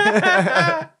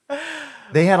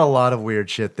 They had a lot of weird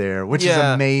shit there, which is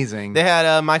amazing. They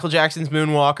had Michael Jackson's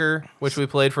Moonwalker, which we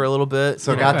played for a little bit.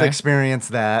 So got to experience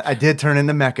that. I did turn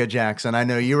into Mecha Jackson. I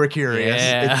know you were curious.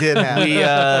 Yeah. It did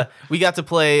happen. We got to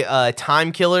play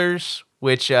Time Killers,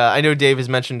 which I know Dave has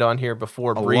mentioned on here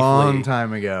before briefly. A long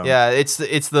time ago. Yeah, it's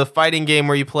the fighting game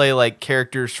where you play like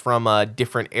characters from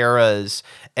different eras,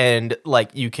 and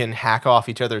like you can hack off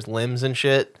each other's limbs and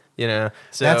shit. So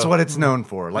that's what it's known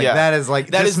for. Like that is the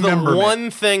dismemberment.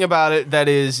 one thing about it that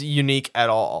is unique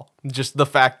at all. Just the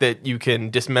fact that you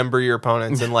can dismember your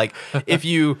opponents, and like if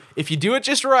you do it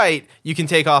just right, you can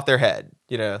take off their head.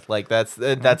 Like that's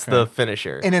the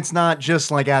finisher. And it's not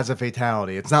just like as a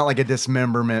fatality. It's not like a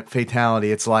dismemberment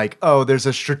fatality. It's like, oh, there's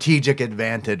a strategic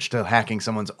advantage to hacking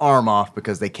someone's arm off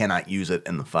because they cannot use it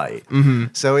in the fight. Mm-hmm.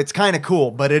 So it's kind of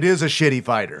cool, but it is a shitty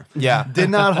fighter. Yeah.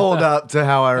 Did not hold up to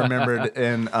how I remembered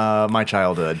in my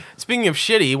childhood. Speaking of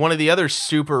shitty, one of the other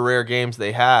super rare games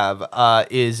they have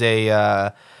is they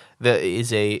have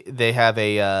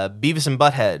a Beavis and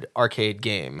Butthead arcade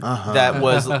game that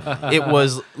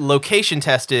was location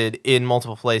tested in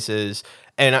multiple places,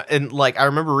 And like I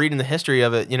remember reading the history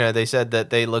of it. You know, they said that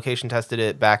they location tested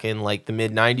it back in like the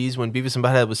mid '90s when Beavis and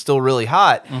Butthead was still really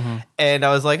hot. And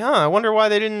I was like, I wonder why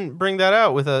they didn't bring that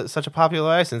out with such a popular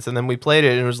license. And then we played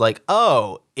it, and it was like,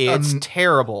 oh, it's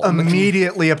terrible.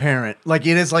 Immediately apparent. Like,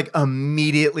 it is like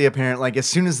immediately apparent. Like, as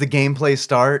soon as the gameplay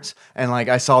starts and like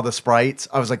I saw the sprites,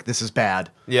 I was like, this is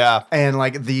bad. Yeah. And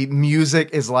like the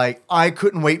music is like, I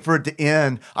couldn't wait for it to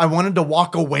end. I wanted to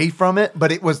walk away from it,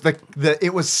 but it was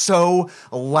it was so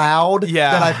loud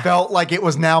that I felt like it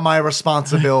was now my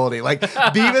responsibility. Like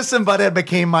Beavis and Butthead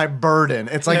became my burden.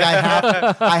 It's like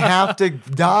I have to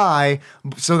die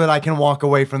so that I can walk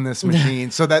away from this machine,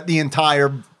 so that the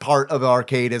entire part of the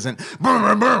arcade isn't.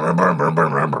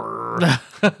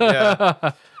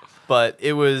 Yeah. But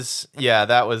it was,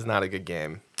 that was not a good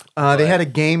game. They had a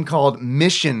game called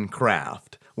Mission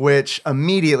Craft, which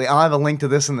immediately, I'll have a link to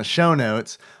this in the show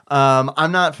notes.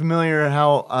 I'm not sure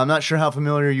how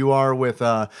familiar you are with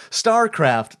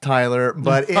StarCraft, Tyler,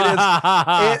 but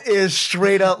it is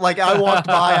straight up like I walked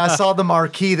by, I saw the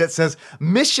marquee that says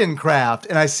Mission Craft,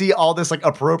 and I see all this like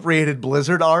appropriated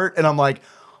Blizzard art, and I'm like,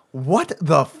 what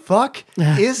the fuck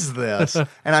is this?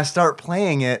 And I start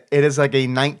playing it. It is like a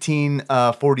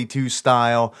 1942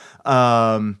 style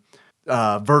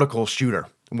vertical shooter,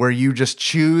 where you just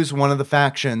choose one of the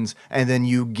factions and then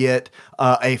you get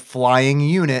a flying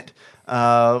unit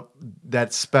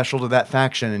that's special to that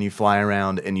faction, and you fly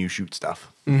around and you shoot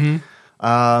stuff.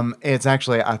 It's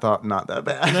actually, I thought, not that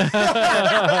bad.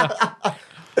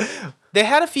 They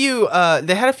had a few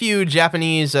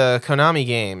Japanese Konami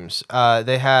games.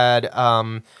 They had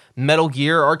Metal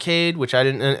Gear Arcade, which I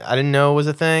didn't know was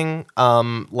a thing.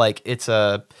 Like it's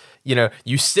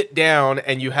you sit down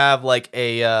and you have like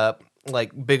a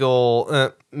big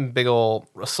ol'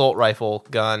 assault rifle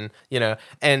gun,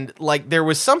 and like there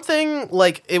was something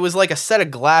like it was like a set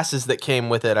of glasses that came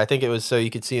with it. I think it was so you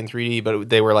could see in 3D, but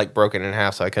they were like broken in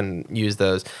half, so I couldn't use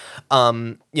those.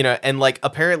 And like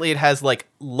apparently it has like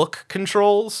look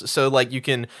controls, so like you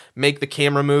can make the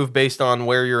camera move based on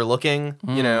where you're looking,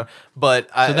 But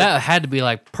so that had to be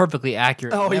like perfectly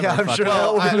accurate. Oh yeah, I'm sure.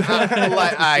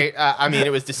 I mean,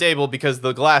 it was disabled because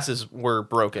the glasses were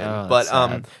broken. But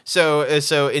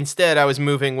so instead, I was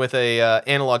moving with a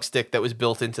analog stick that was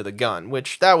built into the gun,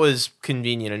 which that was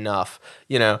convenient enough,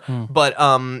 But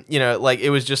like it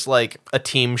was just like a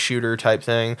team shooter type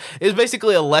thing. It was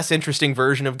basically a less interesting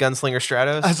version of Gunslinger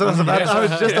Stratos. I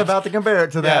was just about to compare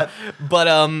it to that. But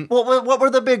what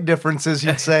were the big differences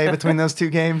you'd say between those two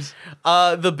games?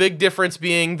 The big difference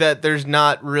being that there's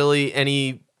not really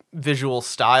any visual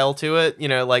style to it,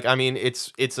 like I mean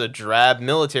it's a drab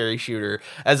military shooter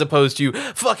as opposed to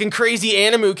fucking crazy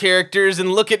anime characters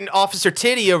and look at an Officer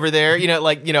Titty over there,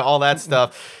 all that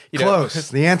stuff. Close.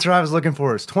 The answer I was looking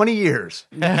for is 20 years.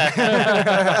 But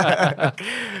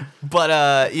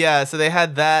so they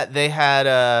had that. They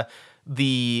had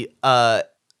the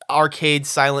arcade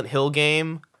Silent Hill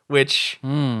game, which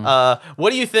what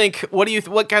do you think?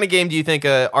 What kind of game do you think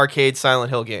a arcade Silent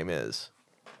Hill game is?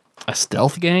 A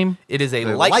stealth game? It is a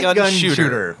light gun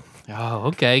shooter. Oh,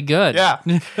 okay, good. Yeah.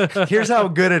 Here's how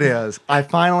good it is. I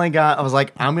was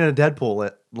like, I'm gonna Deadpool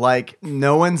it. Like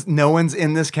no one's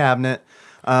in this cabinet.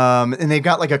 And they've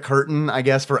got like a curtain, I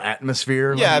guess, for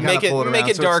atmosphere. Yeah, like make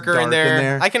it darker in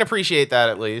there. I can appreciate that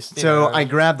at least. So I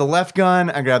grabbed the left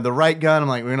gun, I grabbed the right gun. I'm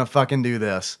like, we're gonna fucking do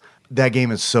this. That game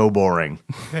is so boring.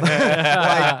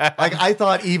 like I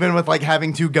thought even with like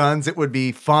having two guns, it would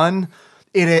be fun.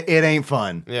 It ain't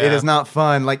fun. Yeah. It is not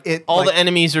fun. Like it. All the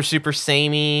enemies are super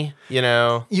samey. You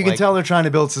can tell they're trying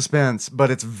to build suspense, but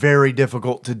it's very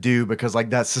difficult to do because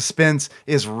like that suspense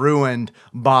is ruined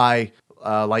by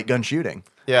light gun shooting.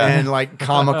 Yeah. And like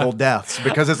comical deaths,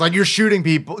 because it's like you're shooting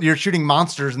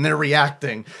monsters and they're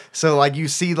reacting. So like you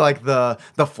see like the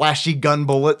flashy gun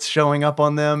bullets showing up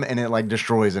on them, and it like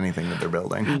destroys anything that they're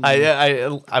building.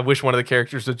 I wish one of the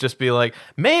characters would just be like,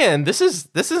 man, this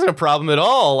isn't a problem at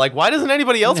all. Like, why doesn't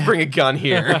anybody else bring a gun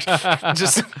here?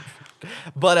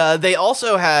 But they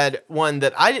also had one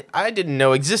that I didn't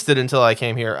know existed until I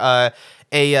came here. A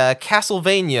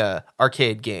Castlevania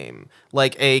arcade game,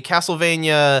 like a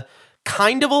Castlevania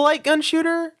kind of a light gun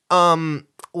shooter.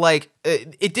 Like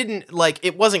it didn't, like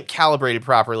it wasn't calibrated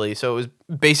properly, so it was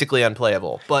basically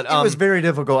unplayable. But it was very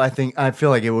difficult. I feel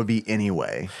like it would be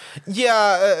anyway.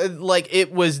 Yeah, like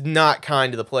it was not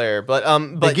kind to the player. But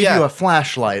they give you a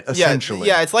flashlight essentially.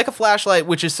 Yeah, it's like a flashlight,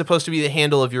 which is supposed to be the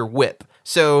handle of your whip.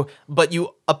 So, but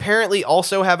you apparently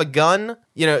also have a gun,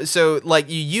 so like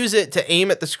you use it to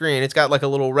aim at the screen. It's got like a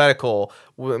little reticle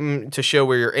to show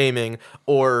where you're aiming,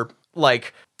 or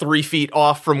like 3 feet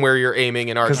off from where you're aiming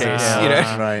in our case. You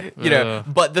know? Right. You know,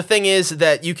 but the thing is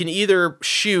that you can either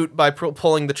shoot by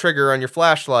pulling the trigger on your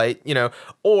flashlight, you know,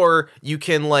 or you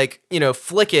can like, you know,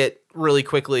 flick it really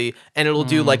quickly and it'll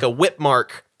do like a whip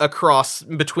mark across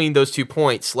between those 2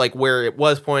 points, like where it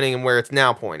was pointing and where it's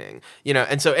now pointing, you know.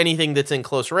 And so anything that's in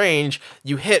close range,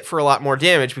 you hit for a lot more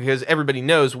damage because everybody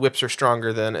knows whips are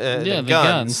stronger than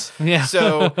guns. Yeah.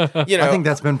 So, you know, I think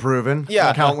that's been proven. yeah,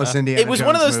 in countless Indiana it was Jones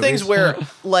one of those movies. things where,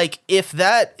 like, if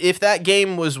that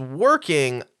game was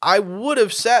working, I would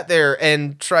have sat there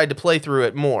and tried to play through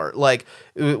it more. Like,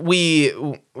 we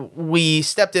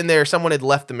stepped in there, someone had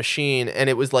left the machine,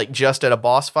 and it was like just at a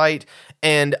boss fight.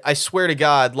 And I swear to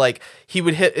God, like we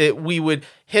would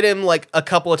hit him like a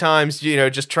couple of times, you know,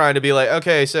 just trying to be like,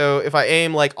 okay, so if I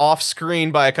aim like off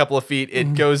screen by a couple of feet,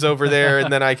 it goes over there,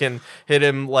 and then I can hit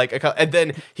him like and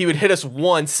then he would hit us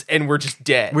once, and we're just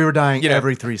dead. We were dying you know?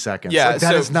 every 3 seconds. Yeah, Like,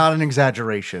 that so- is not an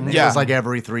exaggeration. It Yeah. was like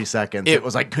every 3 seconds. It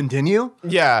was like, continue?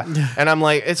 Yeah, and I'm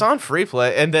like, it's on free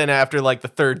play, and then after like the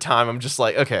third time, I'm just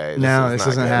like, okay, This not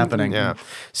isn't good. happening. Yeah,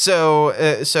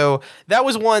 so that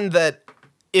was one that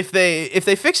if they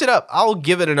fix it up, I'll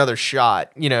give it another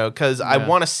shot, you know, because I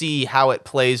want to see how it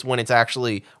plays when it's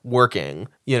actually working,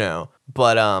 you know.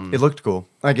 But It looked cool.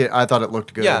 I thought it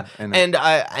looked good. yeah, and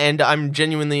I'm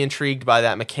genuinely intrigued by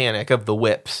that mechanic of the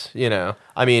whips. You know,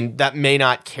 I mean, that may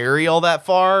not carry all that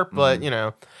far, but you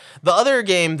know, the other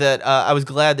game that I was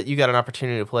glad that you got an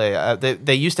opportunity to play.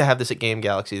 They used to have this at Game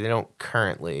Galaxy. They don't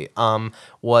currently.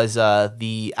 Was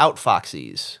the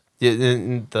Outfoxies.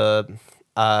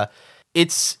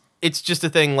 It's just a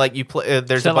thing like you play.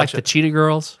 There's Is that a like bunch the of Cheetah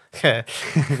Girls?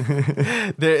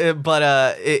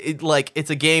 it's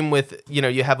a game with, you know,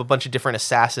 you have a bunch of different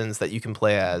assassins that you can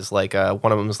play as. Like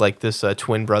one of them is like this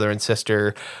twin brother and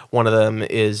sister. One of them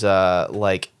is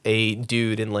like a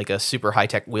dude in like a super high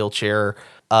tech wheelchair.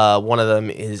 One of them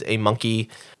is a monkey.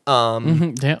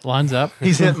 Yeah, lines up.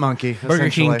 He's Hit Monkey. Burger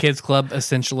King essentially. Kids Club,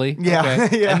 essentially. Yeah.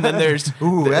 Okay. yeah. And then there's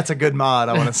Ooh, that's a good mod.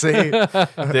 I want to see.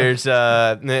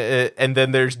 and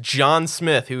then there's John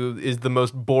Smith, who is the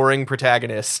most boring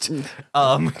protagonist.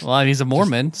 Well, he's a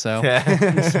Mormon, so.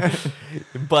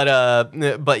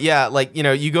 But yeah, like, you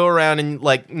know, you go around and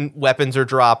like weapons are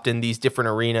dropped in these different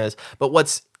arenas. But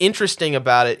what's interesting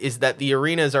about it is that the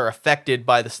arenas are affected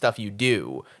by the stuff you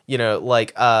do. You know,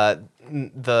 like and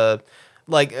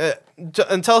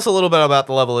tell us a little bit about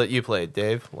the level that you played,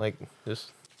 Dave. Like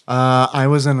just. I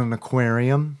was in an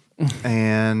aquarium,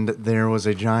 and there was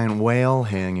a giant whale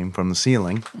hanging from the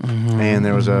ceiling, and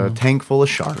there was a tank full of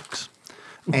sharks.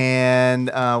 And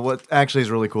what actually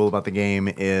is really cool about the game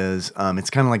is it's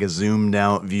kind of like a zoomed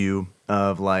out view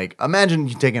of, like, imagine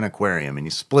you take an aquarium and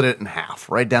you split it in half,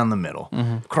 right down the middle,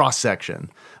 cross section,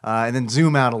 and then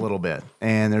zoom out a little bit.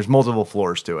 And there's multiple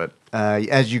floors to it.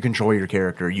 As you control your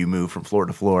character, you move from floor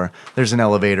to floor. There's an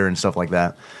elevator and stuff like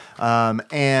that.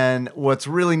 And what's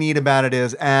really neat about it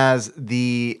is, as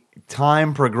the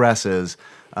time progresses,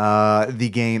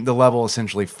 the level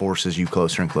essentially forces you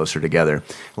closer and closer together.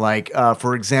 Like,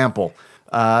 for example,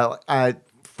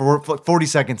 40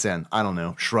 seconds in, I don't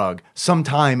know, shrug,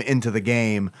 sometime into the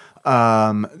game,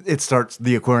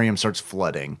 the aquarium starts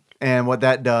flooding. And what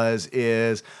that does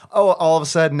is, all of a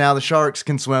sudden now the sharks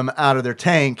can swim out of their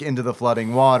tank into the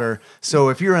flooding water. So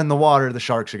if you're in the water, the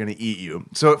sharks are going to eat you.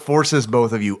 So it forces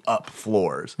both of you up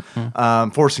floors,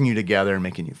 forcing you together and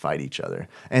making you fight each other.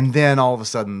 And then all of a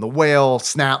sudden the whale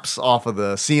snaps off of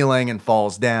the ceiling and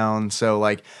falls down. So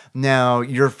like now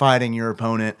you're fighting your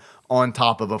opponent on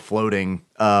top of a floating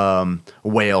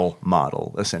whale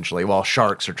model, essentially, while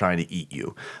sharks are trying to eat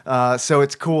you. So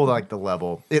it's cool, like the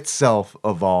level itself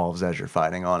evolves as you're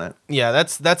fighting on it. Yeah,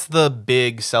 that's the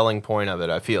big selling point of it,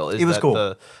 I feel. Is It was that cool.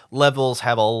 The levels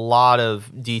have a lot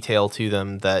of detail to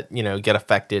them that, you know, get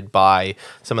affected by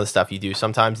some of the stuff you do.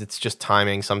 Sometimes it's just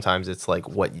timing. Sometimes it's like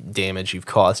what damage you've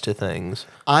caused to things.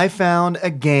 I found a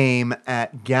game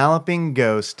at Galloping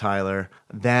Ghost, Tyler,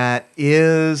 that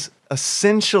is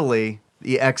essentially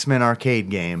the X-Men arcade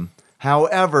game.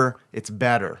 However, it's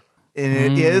better. And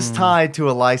it is tied to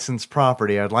a licensed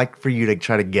property. I'd like for you to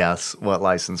try to guess what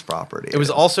licensed property It was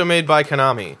also made by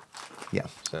Konami. Yeah.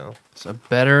 So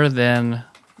better than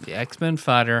the X-Men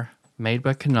fighter made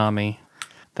by Konami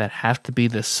that have to be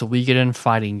the Suikoden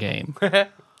fighting game.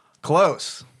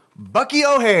 Close. Bucky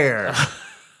O'Hare.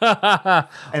 And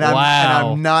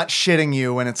Wow. I'm not shitting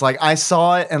you when it's like, I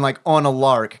saw it and like on a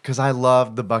lark, because I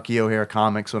loved the Bucky O'Hare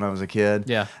comics when I was a kid.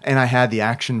 Yeah. And I had the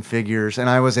action figures and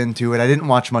I was into it. I didn't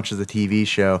watch much of the TV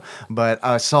show, but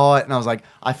I saw it and I was like,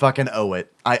 I fucking owe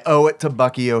it. I owe it to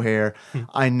Bucky O'Hare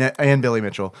and Billy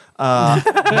Mitchell.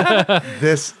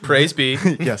 This Praise be.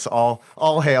 yes,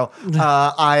 all hail.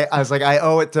 I was like, I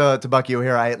owe it to Bucky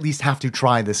O'Hare. I at least have to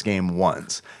try this game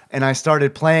once. And I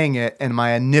started playing it, and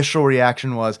my initial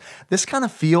reaction was, this kind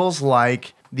of feels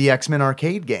like the X-Men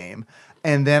arcade game.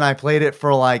 And then I played it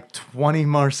for like 20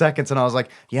 more seconds, and I was like,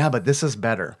 yeah, but this is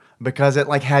better. Because it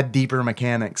like had deeper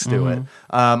mechanics to it.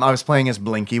 I was playing as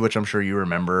Blinky, which I'm sure you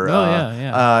remember.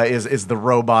 Is the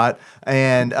robot,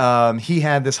 and he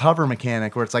had this hover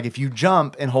mechanic where it's like if you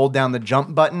jump and hold down the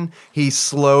jump button, he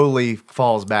slowly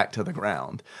falls back to the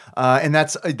ground, and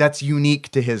that's unique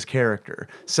to his character.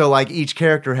 So like each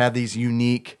character had these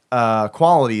unique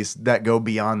qualities that go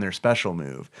beyond their special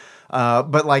move.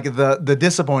 But like the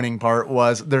disappointing part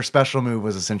was their special move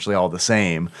was essentially all the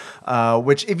same,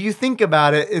 which if you think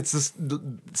about it,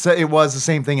 it was the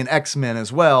same thing in X-Men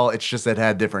as well. It's just it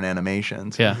had different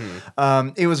animations. Yeah.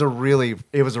 It was a really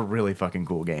fucking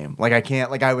cool game. Like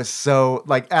I was so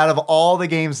like out of all the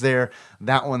games there,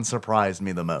 that one surprised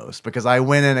me the most because I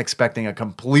went in expecting a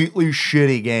completely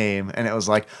shitty game, and it was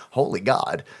like, holy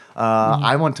God.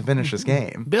 I want to finish this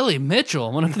game. Billy Mitchell,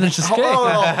 I want to finish this game.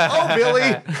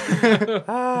 Billy.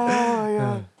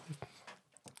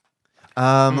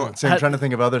 So I'm trying to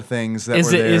think of other things that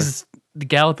were there. Is the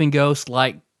Galloping Ghost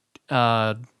like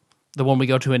the one we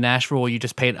go to in Nashville where you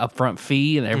just pay an upfront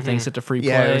fee and everything's set to free play?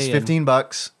 Yeah, it was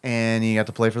 $15 and you got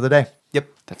to play for the day. Yep.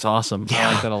 That's awesome. Yeah.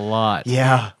 I like that a lot.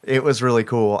 Yeah, it was really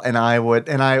cool. And I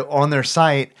on their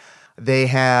site, they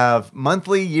have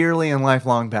monthly, yearly, and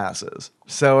lifelong passes.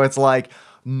 So it's like,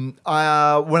 when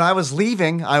I was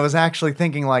leaving, I was actually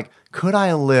thinking like, could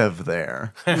I live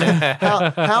there?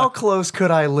 how close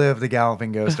could I live to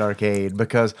Galloping Ghost Arcade?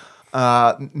 Because,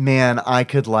 man, I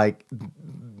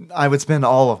would spend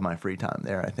all of my free time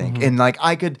there, I think. And like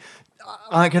I could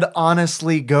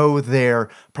honestly go there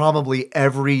probably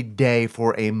every day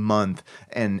for a month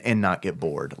and not get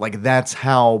bored. Like that's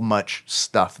how much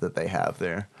stuff that they have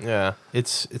there. Yeah,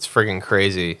 it's friggin'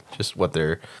 crazy. Just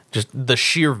the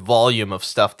sheer volume of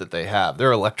stuff that they have.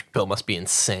 Their electric bill must be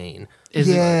insane. Is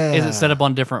it set up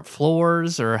on different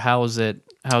floors or how is it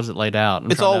laid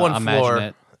out? It's all one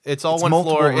floor. It's all one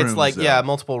floor. Rooms, it's like though.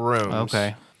 multiple rooms.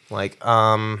 Okay. Like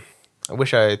I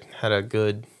wish I had a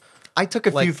good. I took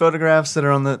a few photographs that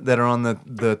are on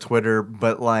the Twitter,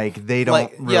 but like they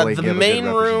don't really. The give main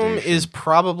a good room representation. is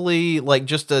probably like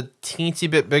just a teensy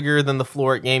bit bigger than the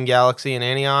floor at Game Galaxy in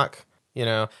Antioch,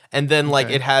 and then like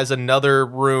it has another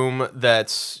room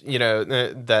that's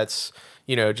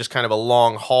just kind of a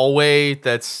long hallway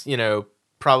that's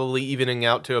probably evening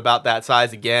out to about that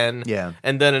size again. Yeah,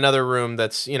 and then another room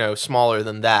that's smaller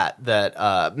than that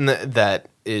that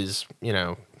is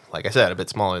like I said, a bit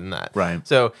smaller than that. Right.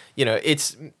 So,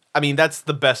 that's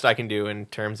the best I can do in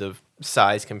terms of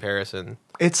size comparison.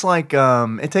 it's like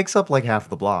it takes up like half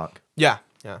the block. Yeah.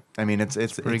 Yeah. I mean, it's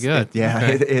pretty good.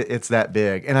 It's that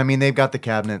big, and I mean they've got the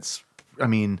cabinets. I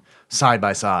mean, side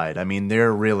by side. I mean,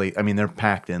 they're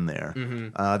packed in there.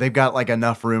 They've got like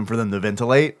enough room for them to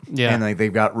ventilate. Yeah, and like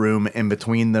they've got room in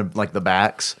between the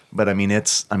backs. But I mean,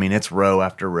 it's row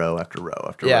after row after row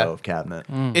after row of cabinet.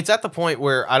 It's at the point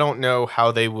where I don't know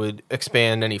how they would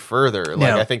expand any further.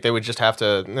 Like No. I think they would just have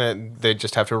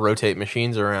to rotate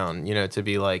machines around, to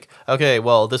be like, okay,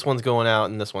 well, this one's going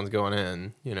out and this one's going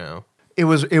in, It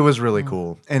was really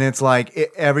cool, and it's like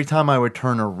every time I would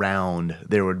turn around,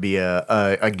 there would be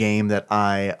a game that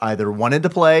I either wanted to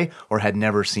play or had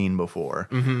never seen before,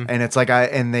 and it's like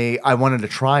I wanted to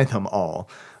try them all.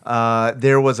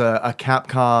 There was a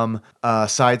Capcom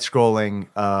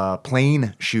side-scrolling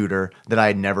plane shooter that I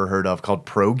had never heard of called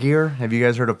Pro Gear. Have you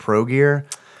guys heard of Pro Gear?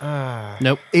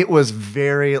 Nope. It was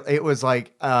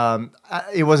like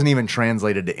it wasn't even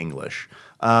translated to English.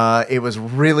 It was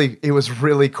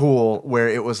really cool where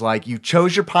it was like you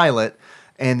chose your pilot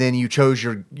and then you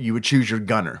would choose your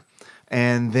gunner.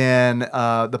 And then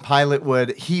the pilot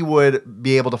would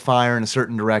be able to fire in a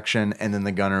certain direction, and then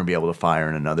the gunner would be able to fire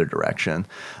in another direction.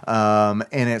 And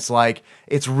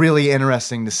it's really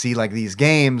interesting to see like these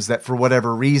games that for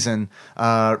whatever reason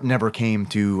never came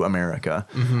to America,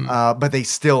 but they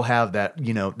still have that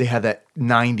they have that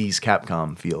 '90s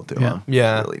Capcom feel to them.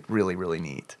 Yeah. It's really really really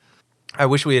neat. I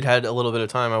wish we had a little bit of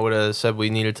time. I would have said we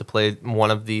needed to play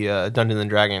one of the Dungeons and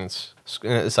Dragons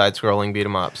side-scrolling beat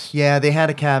 'em ups. Yeah, they had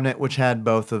a cabinet which had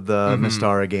both of the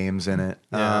Mystara games in it.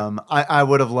 Yeah. I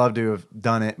would have loved to have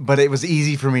done it, but it was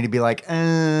easy for me to be like,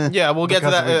 Yeah, we'll get to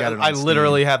because we got that. it on I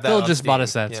literally Steam. have that. Phil on just Steam. bought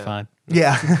us that. It's Yeah. fine.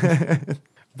 Yeah.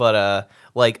 But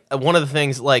like one of the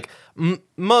things, like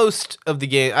most of the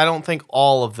game, I don't think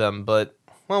all of them, but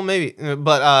well, maybe,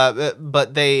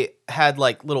 but they had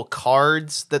like little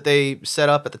cards that they set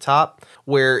up at the top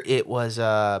where it was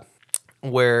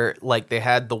where like they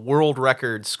had the world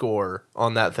record score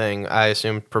on that thing, I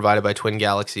assume provided by Twin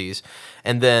Galaxies,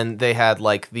 and then they had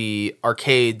like the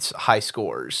arcade's high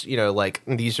scores, like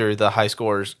these are the highest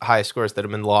scores that have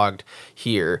been logged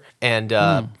here. And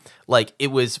like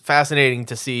it was fascinating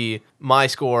to see my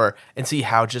score and see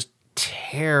how just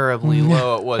terribly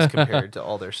low it was compared to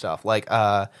all their stuff. Like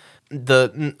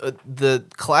the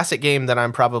classic game that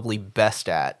I'm probably best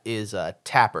at is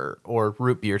Tapper or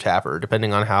Root Beer Tapper,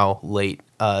 depending on how late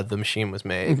the machine was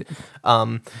made.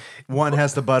 One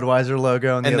has the Budweiser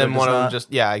logo, and the other then one does of them not.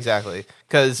 just exactly,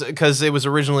 because it was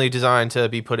originally designed to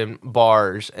be put in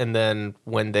bars, and then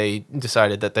when they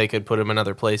decided that they could put them in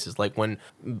other places, like when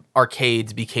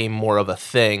arcades became more of a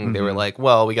thing, they were like,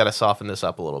 well, we got to soften this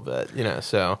up a little bit,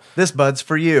 so This Bud's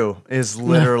for you is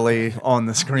literally on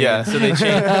the screen. yeah, so they changed.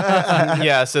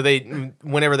 Yeah, so they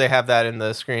whenever they have that in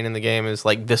the screen in the game is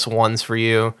like this one's for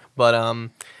you. But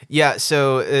yeah,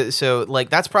 so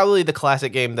like that's probably the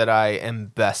classic game that I am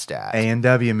best at.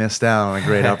 A&W missed out on a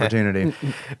great opportunity.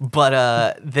 But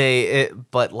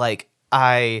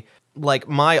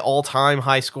my all-time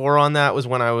high score on that was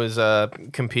when I was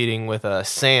competing with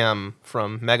Sam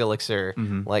from Megalixir,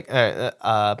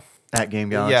 At Game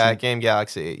Galaxy. yeah, at Game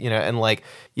Galaxy, and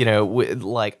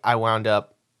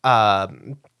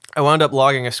I wound up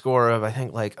logging a score of I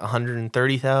think like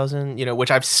 130,000,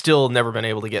 which I've still never been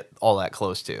able to get all that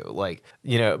close to.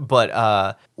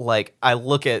 But like I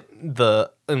look at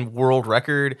the world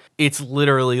record, it's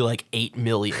literally like 8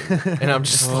 million, and I'm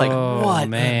just like, what,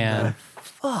 man?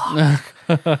 fuck?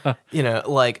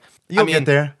 You'll get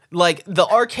there. Like the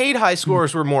arcade high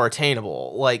scores were more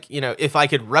attainable. Like, if I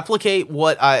could replicate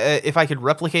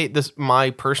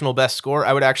my personal best score,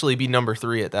 I would actually be number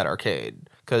 3 at that arcade.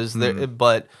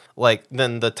 But like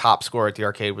then the top score at the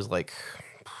arcade was like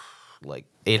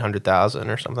 800,000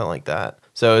 or something like that.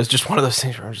 So it's just one of those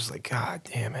things where I'm just like, God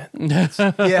damn it.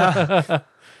 Yeah.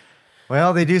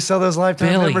 Well, they do sell those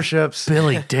lifetime memberships.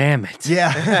 Billy, damn it.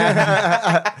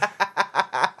 Yeah.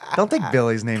 Don't take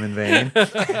Billy's name in vain.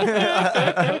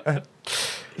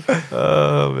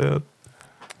 Oh man.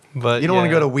 But You don't want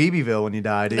to go to Weebieville when you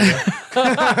die, do you?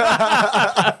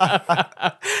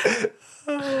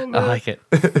 I like it.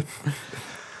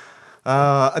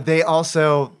 They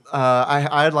also,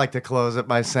 I'd like to close it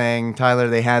by saying, Tyler,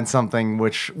 they had something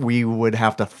which we would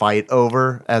have to fight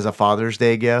over as a Father's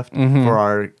Day gift for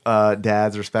our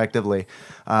dads, respectively.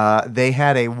 They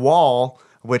had a wall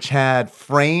which had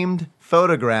framed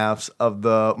photographs of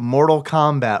the Mortal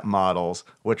Kombat models,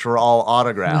 which were all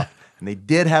autographed. And they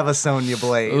did have a Sonya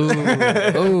Blade,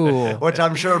 Ooh. which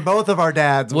I'm sure both of our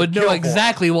dads Would know kill for.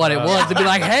 exactly what it was. To be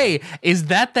like, hey, is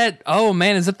that? Oh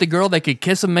man, is that the girl that could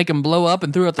kiss him, make him blow up,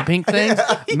 and threw out the pink things?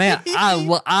 Man,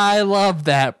 I love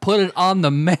that. Put it on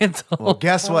the mantle. Well,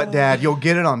 guess what, Dad? You'll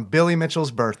get it on Billy Mitchell's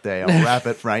birthday. I'll wrap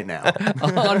it right now.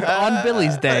 on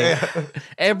Billy's Day.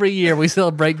 Every year we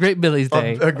celebrate Great Billy's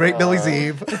Day. A great Billy's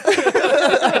Eve.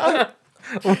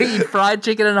 We eat fried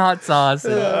chicken and hot sauce.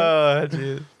 Oh,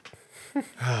 jeez.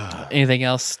 Anything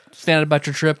else stand out about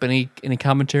your trip? Any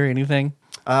commentary? Anything?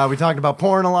 We talked about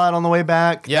porn a lot on the way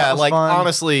back. Yeah, That was like fun.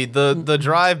 honestly, the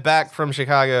drive back from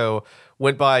Chicago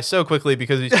went by so quickly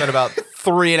because we spent about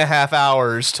 3.5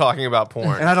 hours talking about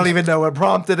porn. And I don't even know what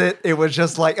prompted it. It was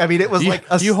just like, it was like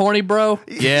a... You horny, bro?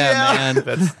 Yeah,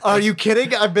 man. Are you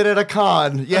kidding? I've been at a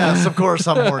con. Yes, of course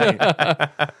I'm horny.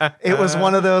 It was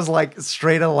one of those like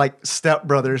straight up like Step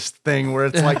Brothers thing where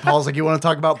it's like, Paul's like, you want to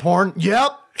talk about porn?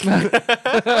 Yep.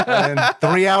 And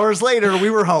 3 hours later, we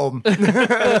were home. Are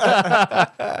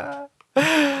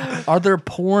there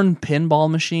porn pinball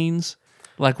machines?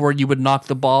 Like where you would knock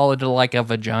the ball into like a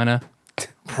vagina?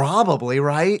 Probably,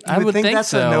 right? You I would think that's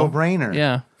so. a no-brainer.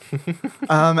 Yeah.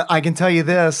 I can tell you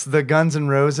this: the Guns N'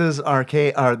 Roses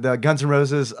arcade, or the Guns N'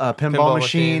 Roses pinball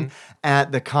machine machine.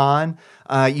 at the con.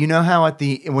 You know how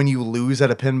when you lose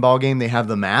at a pinball game, they have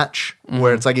the match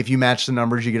where it's like if you match the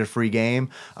numbers, you get a free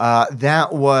game.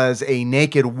 That was a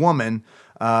naked woman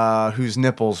whose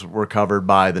nipples were covered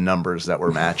by the numbers that were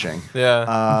matching.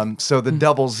 Yeah. So the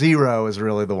 00 is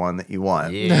really the one that you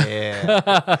want.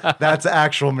 Yeah. That's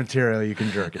actual material you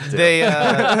can jerk it to. They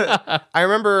I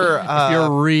remember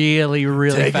You're really,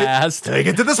 really fast. Take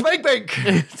it to the spank bank.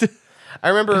 I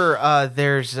remember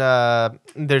there's a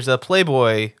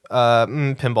Playboy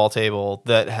pinball table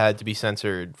that had to be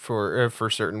censored for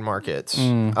certain markets.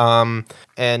 And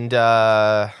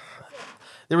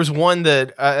There was one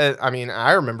that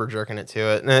I remember jerking it to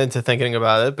it and to thinking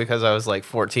about it because I was like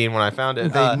 14 when I found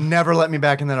it. They never let me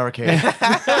back in that arcade.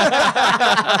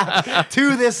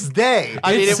 To this day.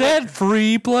 I said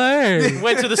free play.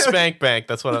 Went to the spank bank.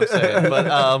 That's what I'm saying.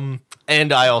 But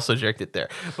and I also jerked it there.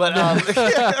 But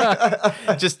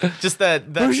just that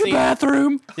Where's your scene.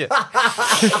 bathroom? Yeah.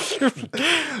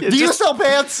 Do you sell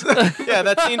pants? Yeah,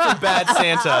 that scene from Bad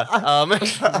Santa.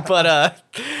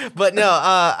 But no,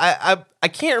 I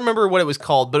can't remember what it was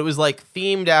called, but it was like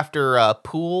themed after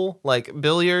pool, like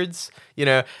billiards, you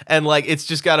know, and like it's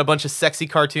just got a bunch of sexy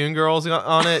cartoon girls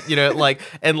on it, you know, like,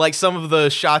 and like some of the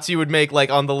shots you would make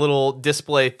like on the little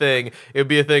display thing, it would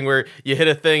be a thing where you hit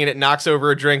a thing and it knocks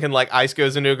over a drink and like ice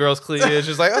goes into a girl's cleavage,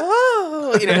 just like,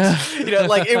 oh, you know,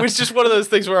 like it was just one of those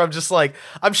things where I'm just like,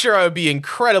 I'm sure I would be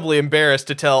incredibly embarrassed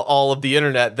to tell all of the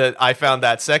internet that I found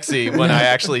that sexy when I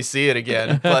actually see it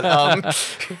again. But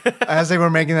As they were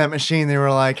making that machine, they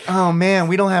were like, oh man,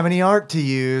 we don't have any art to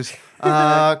use.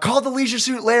 Call the Leisure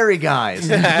Suit Larry guys.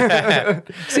 See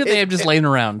what they have just laying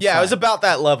around. yeah, it was about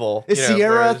that level. Is you know,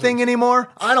 Sierra a whereas- thing anymore?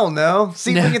 I don't know.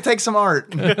 See if we can take some art.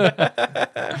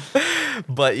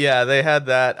 But yeah, they had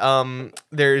that.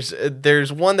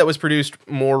 There's one that was produced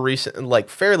more recent, like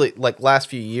fairly, like last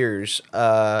few years.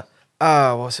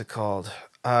 What's it called?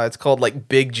 It's called like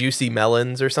Big Juicy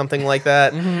Melons or something like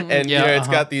that. And Yeah, you know, it's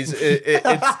got these.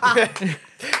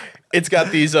 It's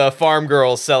got these farm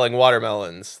girls selling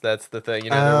watermelons. That's the thing. You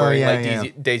know, they're Oh, wearing yeah,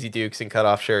 like Daisy Dukes and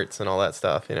cutoff shirts and all that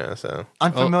stuff. You know, so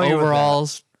I'm familiar with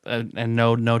overalls and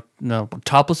no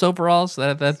topless overalls.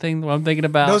 That thing what I'm thinking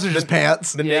about. that. Those are just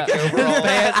pants. yeah.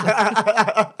 Pants.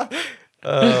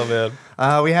 oh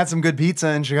man. We had some good pizza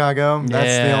in Chicago.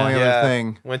 That's the Yeah. only other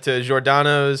thing. Went to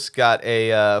Giordano's, got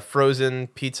a frozen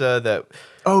pizza that.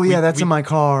 Oh yeah, that's in my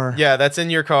car. Yeah, that's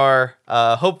in your car.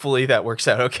 Hopefully that works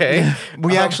out okay.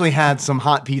 We actually had some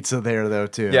hot pizza there though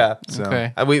too. Yeah. So.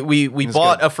 Okay. We was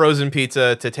bought good. a frozen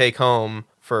pizza to take home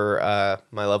for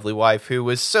my lovely wife, who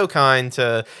was so kind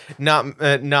to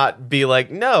not be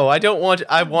like, no, I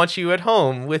want you at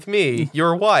home with me,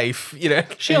 your wife. You know,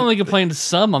 She only complained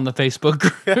some on the Facebook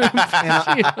group.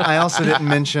 And I also didn't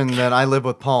mention that I live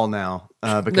with Paul now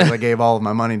because I gave all of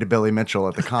my money to Billy Mitchell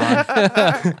at the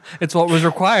con. It's what was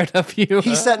required of you.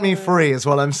 He set me free, is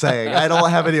what I'm saying. I don't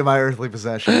have any of my earthly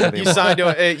possessions you anymore.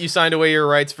 signed away your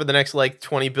rights for the next like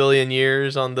 20 billion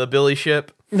years on the Billy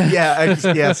ship.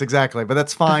 Yes, exactly. But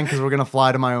that's fine because we're gonna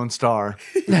fly to my own star.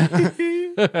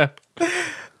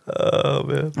 Oh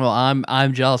man. Well,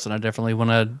 I'm jealous, and I definitely want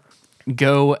to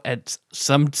go at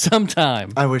some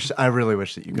time. I really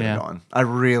wish that you could have Yeah. gone. I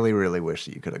really, really wish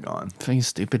that you could have gone. Fucking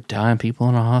stupid dying people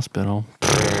in a hospital.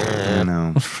 I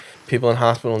know. People in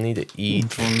hospital need to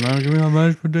eat. Not give me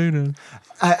mashed potatoes.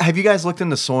 Have you guys looked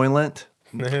into Soylent?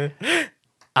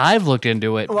 I've looked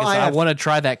into it because Well, I I have- want to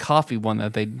try that coffee one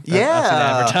that they I've seen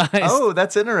Yeah. advertised. Oh,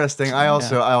 that's interesting. I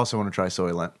also want to try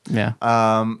Soylent. Yeah.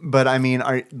 But I mean,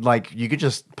 you could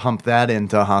just pump that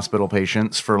into hospital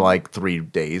patients for like 3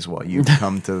 days while you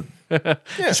come to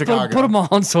Chicago. Put them all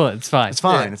on soil. It's fine. It's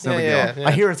fine. Yeah, It's no big yeah, deal. yeah.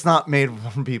 I hear it's not made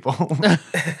from people.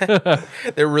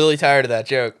 They're really tired of that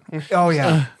joke. Oh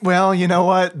yeah. Well, you know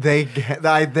what? They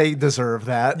deserve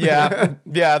that. Yeah,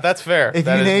 yeah, that's fair. If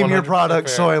That you is name your 100% product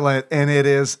fair. Soylent and it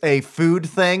is a food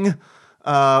thing,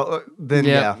 then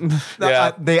Yeah.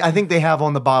 yeah. I think they have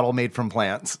on the bottle made from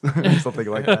plants, something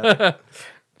like that.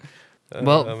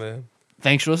 Well, Oh man.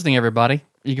 thanks for listening, everybody.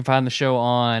 You can find the show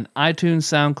on iTunes,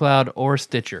 SoundCloud, or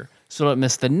Stitcher. So don't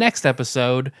miss the next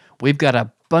episode. We've got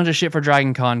a bunch of shit for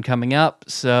Dragon Con coming up,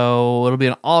 so it'll be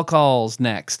an all calls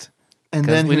next. And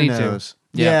 'Cause then we who need to. knows?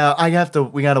 Yeah. Yeah,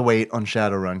 we gotta wait on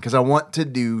Shadowrun because I want to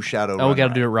do Shadowrun. Oh, we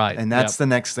gotta do it right. and that's Yep. the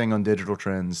next thing on Digital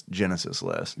Trends Genesis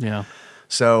list. Yeah.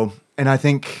 So, and I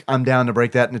think I'm down to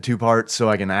break that into 2 parts so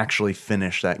I can actually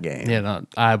finish that game. Yeah, no,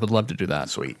 I would love to do that.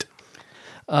 Sweet.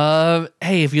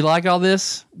 Hey, if you like all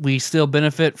this, we still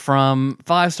benefit from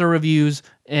 5-star reviews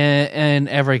in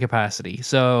every capacity.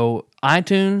 So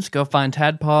iTunes, go find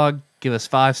TADPOG, give us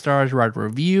 5 stars, write a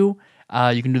review.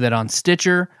 You can do that on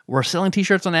Stitcher. We're selling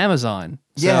t-shirts on Amazon.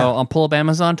 Yeah. So on pull up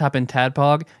Amazon, type in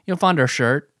TADPOG, you'll find our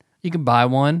shirt. You can buy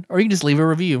one, or you can just leave a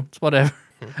review. It's whatever.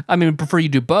 I mean, prefer you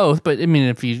do both, but I mean,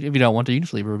 if you don't want to, you can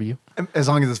just leave a review. As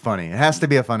long as it's funny. It has to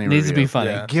be a funny It needs to review. be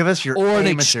funny. Yeah. Give us your Or an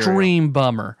A material. extreme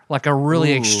bummer, like a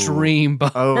really Ooh. extreme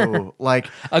bummer. Oh,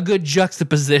 A good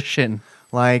juxtaposition.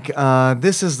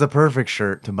 This is the perfect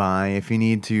shirt to buy if you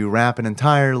need to wrap an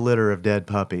entire litter of dead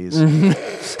puppies.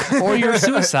 Or your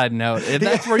suicide note. If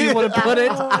that's where you want to put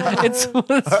it, it's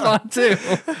fun too.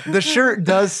 The shirt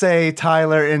does say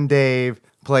Tyler and Dave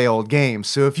play old games.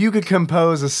 So if you could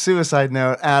compose a suicide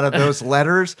note out of those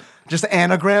letters, just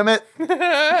anagram it, leave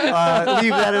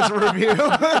that as a review.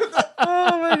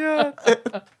 Oh my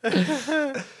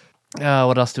god.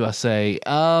 What else do I say?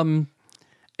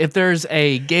 If there's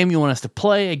a game you want us to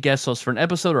play, a guest host for an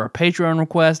episode, or a Patreon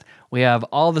request, we have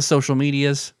all the social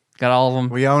medias. Got all of them.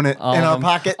 We own it in our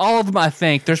pocket. All of them, I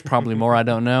think. There's probably more. I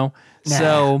don't know. Nah.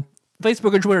 So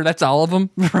Facebook and Twitter, that's all of them.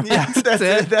 Right? Yeah,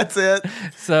 that's it.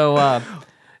 So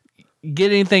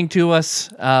get anything to us.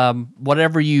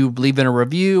 Whatever you leave in a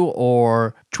review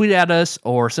or tweet at us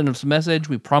or send us a message,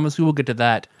 we promise we will get to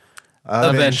that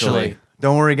eventually.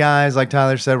 Don't worry, guys. Like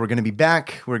Tyler said, we're going to be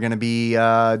back. We're going to be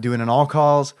doing an all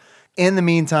calls. In the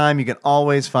meantime, you can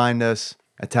always find us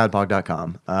at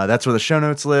tadpog.com. That's where the show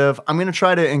notes live. I'm going to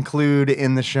try to include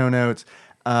in the show notes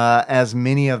as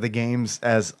many of the games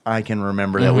as I can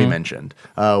remember that we mentioned,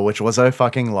 which was a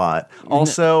fucking lot.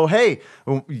 Also, hey,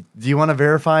 do you want to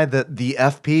verify that the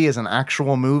FP is an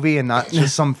actual movie and not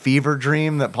just some fever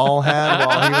dream that Paul had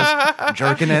while he was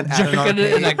jerking it at an arcade?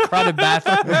 In that crowded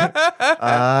bathroom.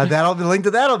 The link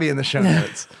to that'll be in the show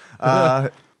notes.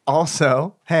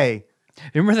 Also, hey,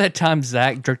 Remember that time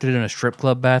Zach jerked it in a strip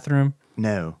club bathroom?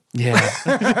 no. Yeah.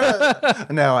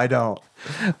 No, I don't.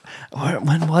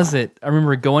 When was it? I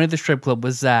remember going to the strip club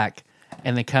with Zach,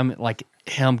 and they come like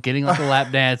him getting like a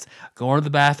lap dance, going to the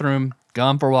bathroom,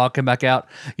 gone for a walk, come back out.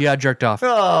 Yeah, I jerked off.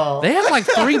 Oh. They have like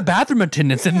 3 bathroom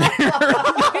attendants in there.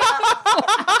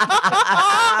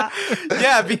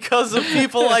 Yeah, because of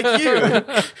people like you.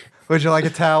 Would you like a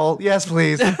towel? Yes,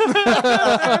 please.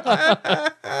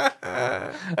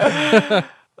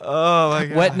 Oh my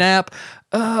god. Wet nap.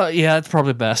 Yeah, that's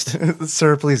probably best.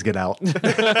 Sir, please get out.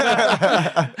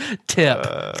 Tip,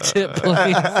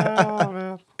 please. Oh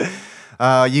man.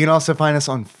 You can also find us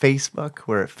on Facebook.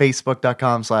 We're at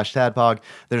facebook.com/tadpog.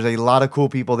 There's a lot of cool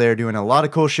people there doing a lot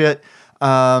of cool shit.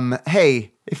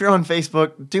 Hey, if you're on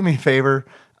Facebook, do me a favor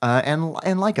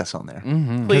and like us on there.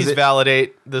 Please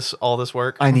validate all this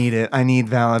work. I need it. I need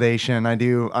validation. I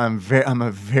do. I'm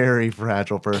a very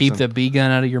fragile person. Keep the bee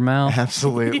gun out of your mouth.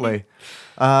 Absolutely.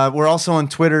 We're also on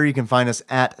Twitter. You can find us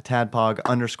at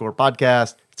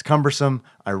tadpog_podcast. It's cumbersome,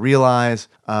 I realize.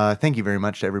 Thank you very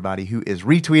much to everybody who is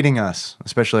retweeting us,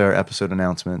 especially our episode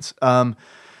announcements.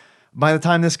 By the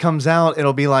time this comes out,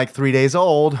 it'll be like 3 days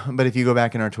old. But if you go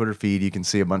back in our Twitter feed, you can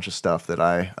see a bunch of stuff that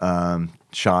I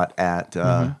shot at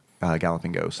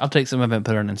Galloping Ghost. I'll take some of it and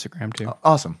put it on Instagram too.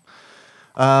 Awesome.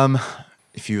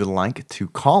 If you would like to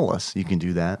call us, you can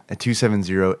do that at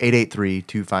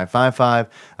 270-883-2555.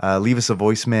 Leave us a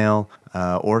voicemail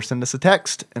or send us a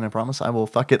text, and I promise I will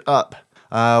fuck it up.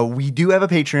 We do have a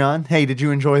Patreon. Hey, did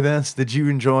you enjoy this? Did you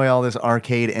enjoy all this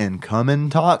arcade and Cumin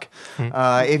talk?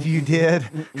 If you did,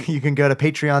 you can go to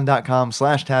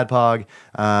patreon.com/tadpog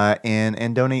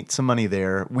and donate some money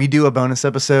there. We do a bonus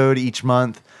episode each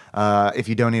month. If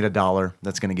you donate $1,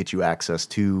 that's going to get you access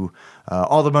to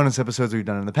all the bonus episodes we've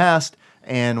done in the past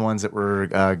and ones that we're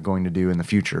going to do in the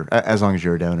future, as long as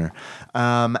you're a donor.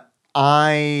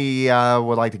 I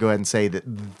would like to go ahead and say that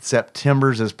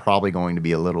September's is probably going to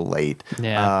be a little late.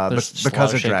 Yeah, there's just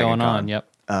because a lot of shit Dragon going Con. on. Yep.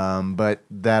 But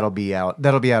that'll be out.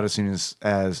 That'll be out as soon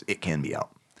as it can be out.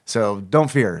 So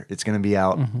don't fear, it's going to be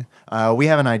out. We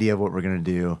have an idea of what we're going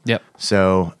to do. Yep.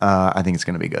 So I think it's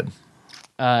going to be good.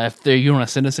 If you want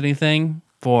to send us anything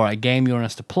for a game you want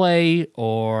us to play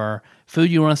or food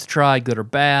you want us to try, good or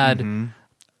bad,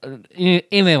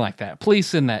 anything like that, please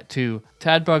send that to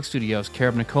Tadpog Studios, care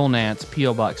of Nicole Nance,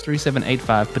 P.O. Box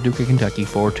 3785, Paducah, Kentucky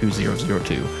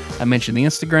 42002. I mentioned the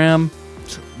Instagram.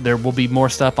 There will be more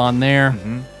stuff on there.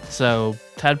 So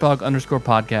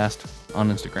Tadpog_podcast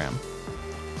on Instagram.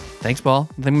 Thanks, Paul.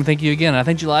 Thank you again. I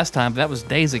thanked you last time, but that was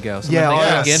days ago. So thank you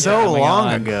again for so coming long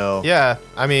on. ago. Yeah,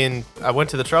 I mean, I went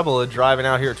to the trouble of driving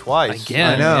out here twice.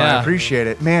 Again. I know. Yeah. I appreciate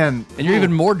it, man. And you're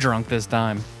even more drunk this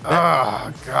time.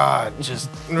 Oh God,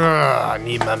 I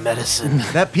need my medicine.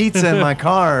 That pizza in my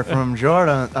car from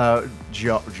Giordano's.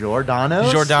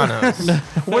 Giordano's.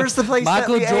 Where's the place?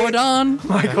 Michael that we ate? Jordan.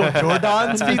 Michael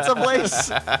Jordan's pizza place.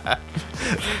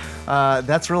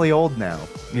 That's really old now.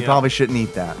 You probably shouldn't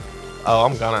eat that. Oh,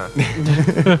 I'm gonna.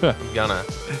 I'm gonna.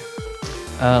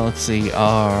 Let's see.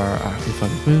 Our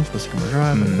fucking moves, Mr.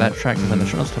 Drive, that track within the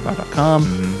shownotes.com.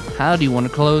 How do you want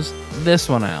to close this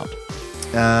one out?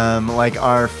 Like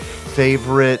our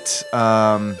favorite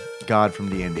god from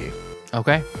D&D.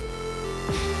 Okay.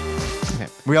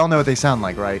 We all know what they sound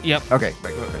like, right? Yep. Okay.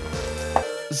 Right.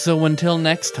 So until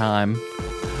next time,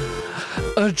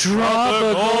 a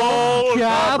tropical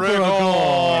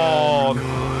Capricorn.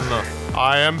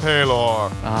 I am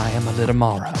Palor. I am a little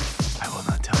Mara. I will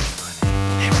not tell you my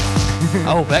name.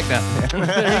 Oh, back now.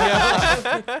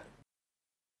 There you go.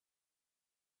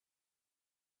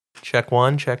 Check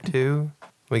 1, check 2.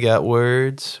 We got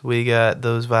words. We got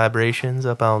those vibrations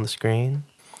up on the screen.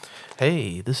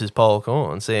 Hey, this is Paul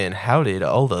Korn saying howdy to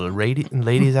all the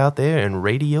ladies out there in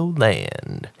Radio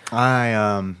Land.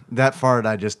 That fart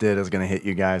I just did is going to hit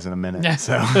you guys in a minute.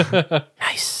 So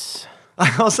Nice.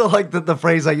 I also like the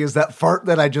phrase I used, that fart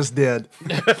that I just did.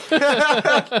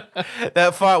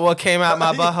 That fart what came out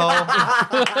my butthole.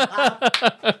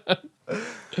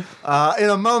 In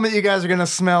a moment, you guys are going to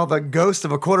smell the ghost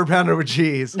of a quarter pounder with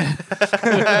cheese.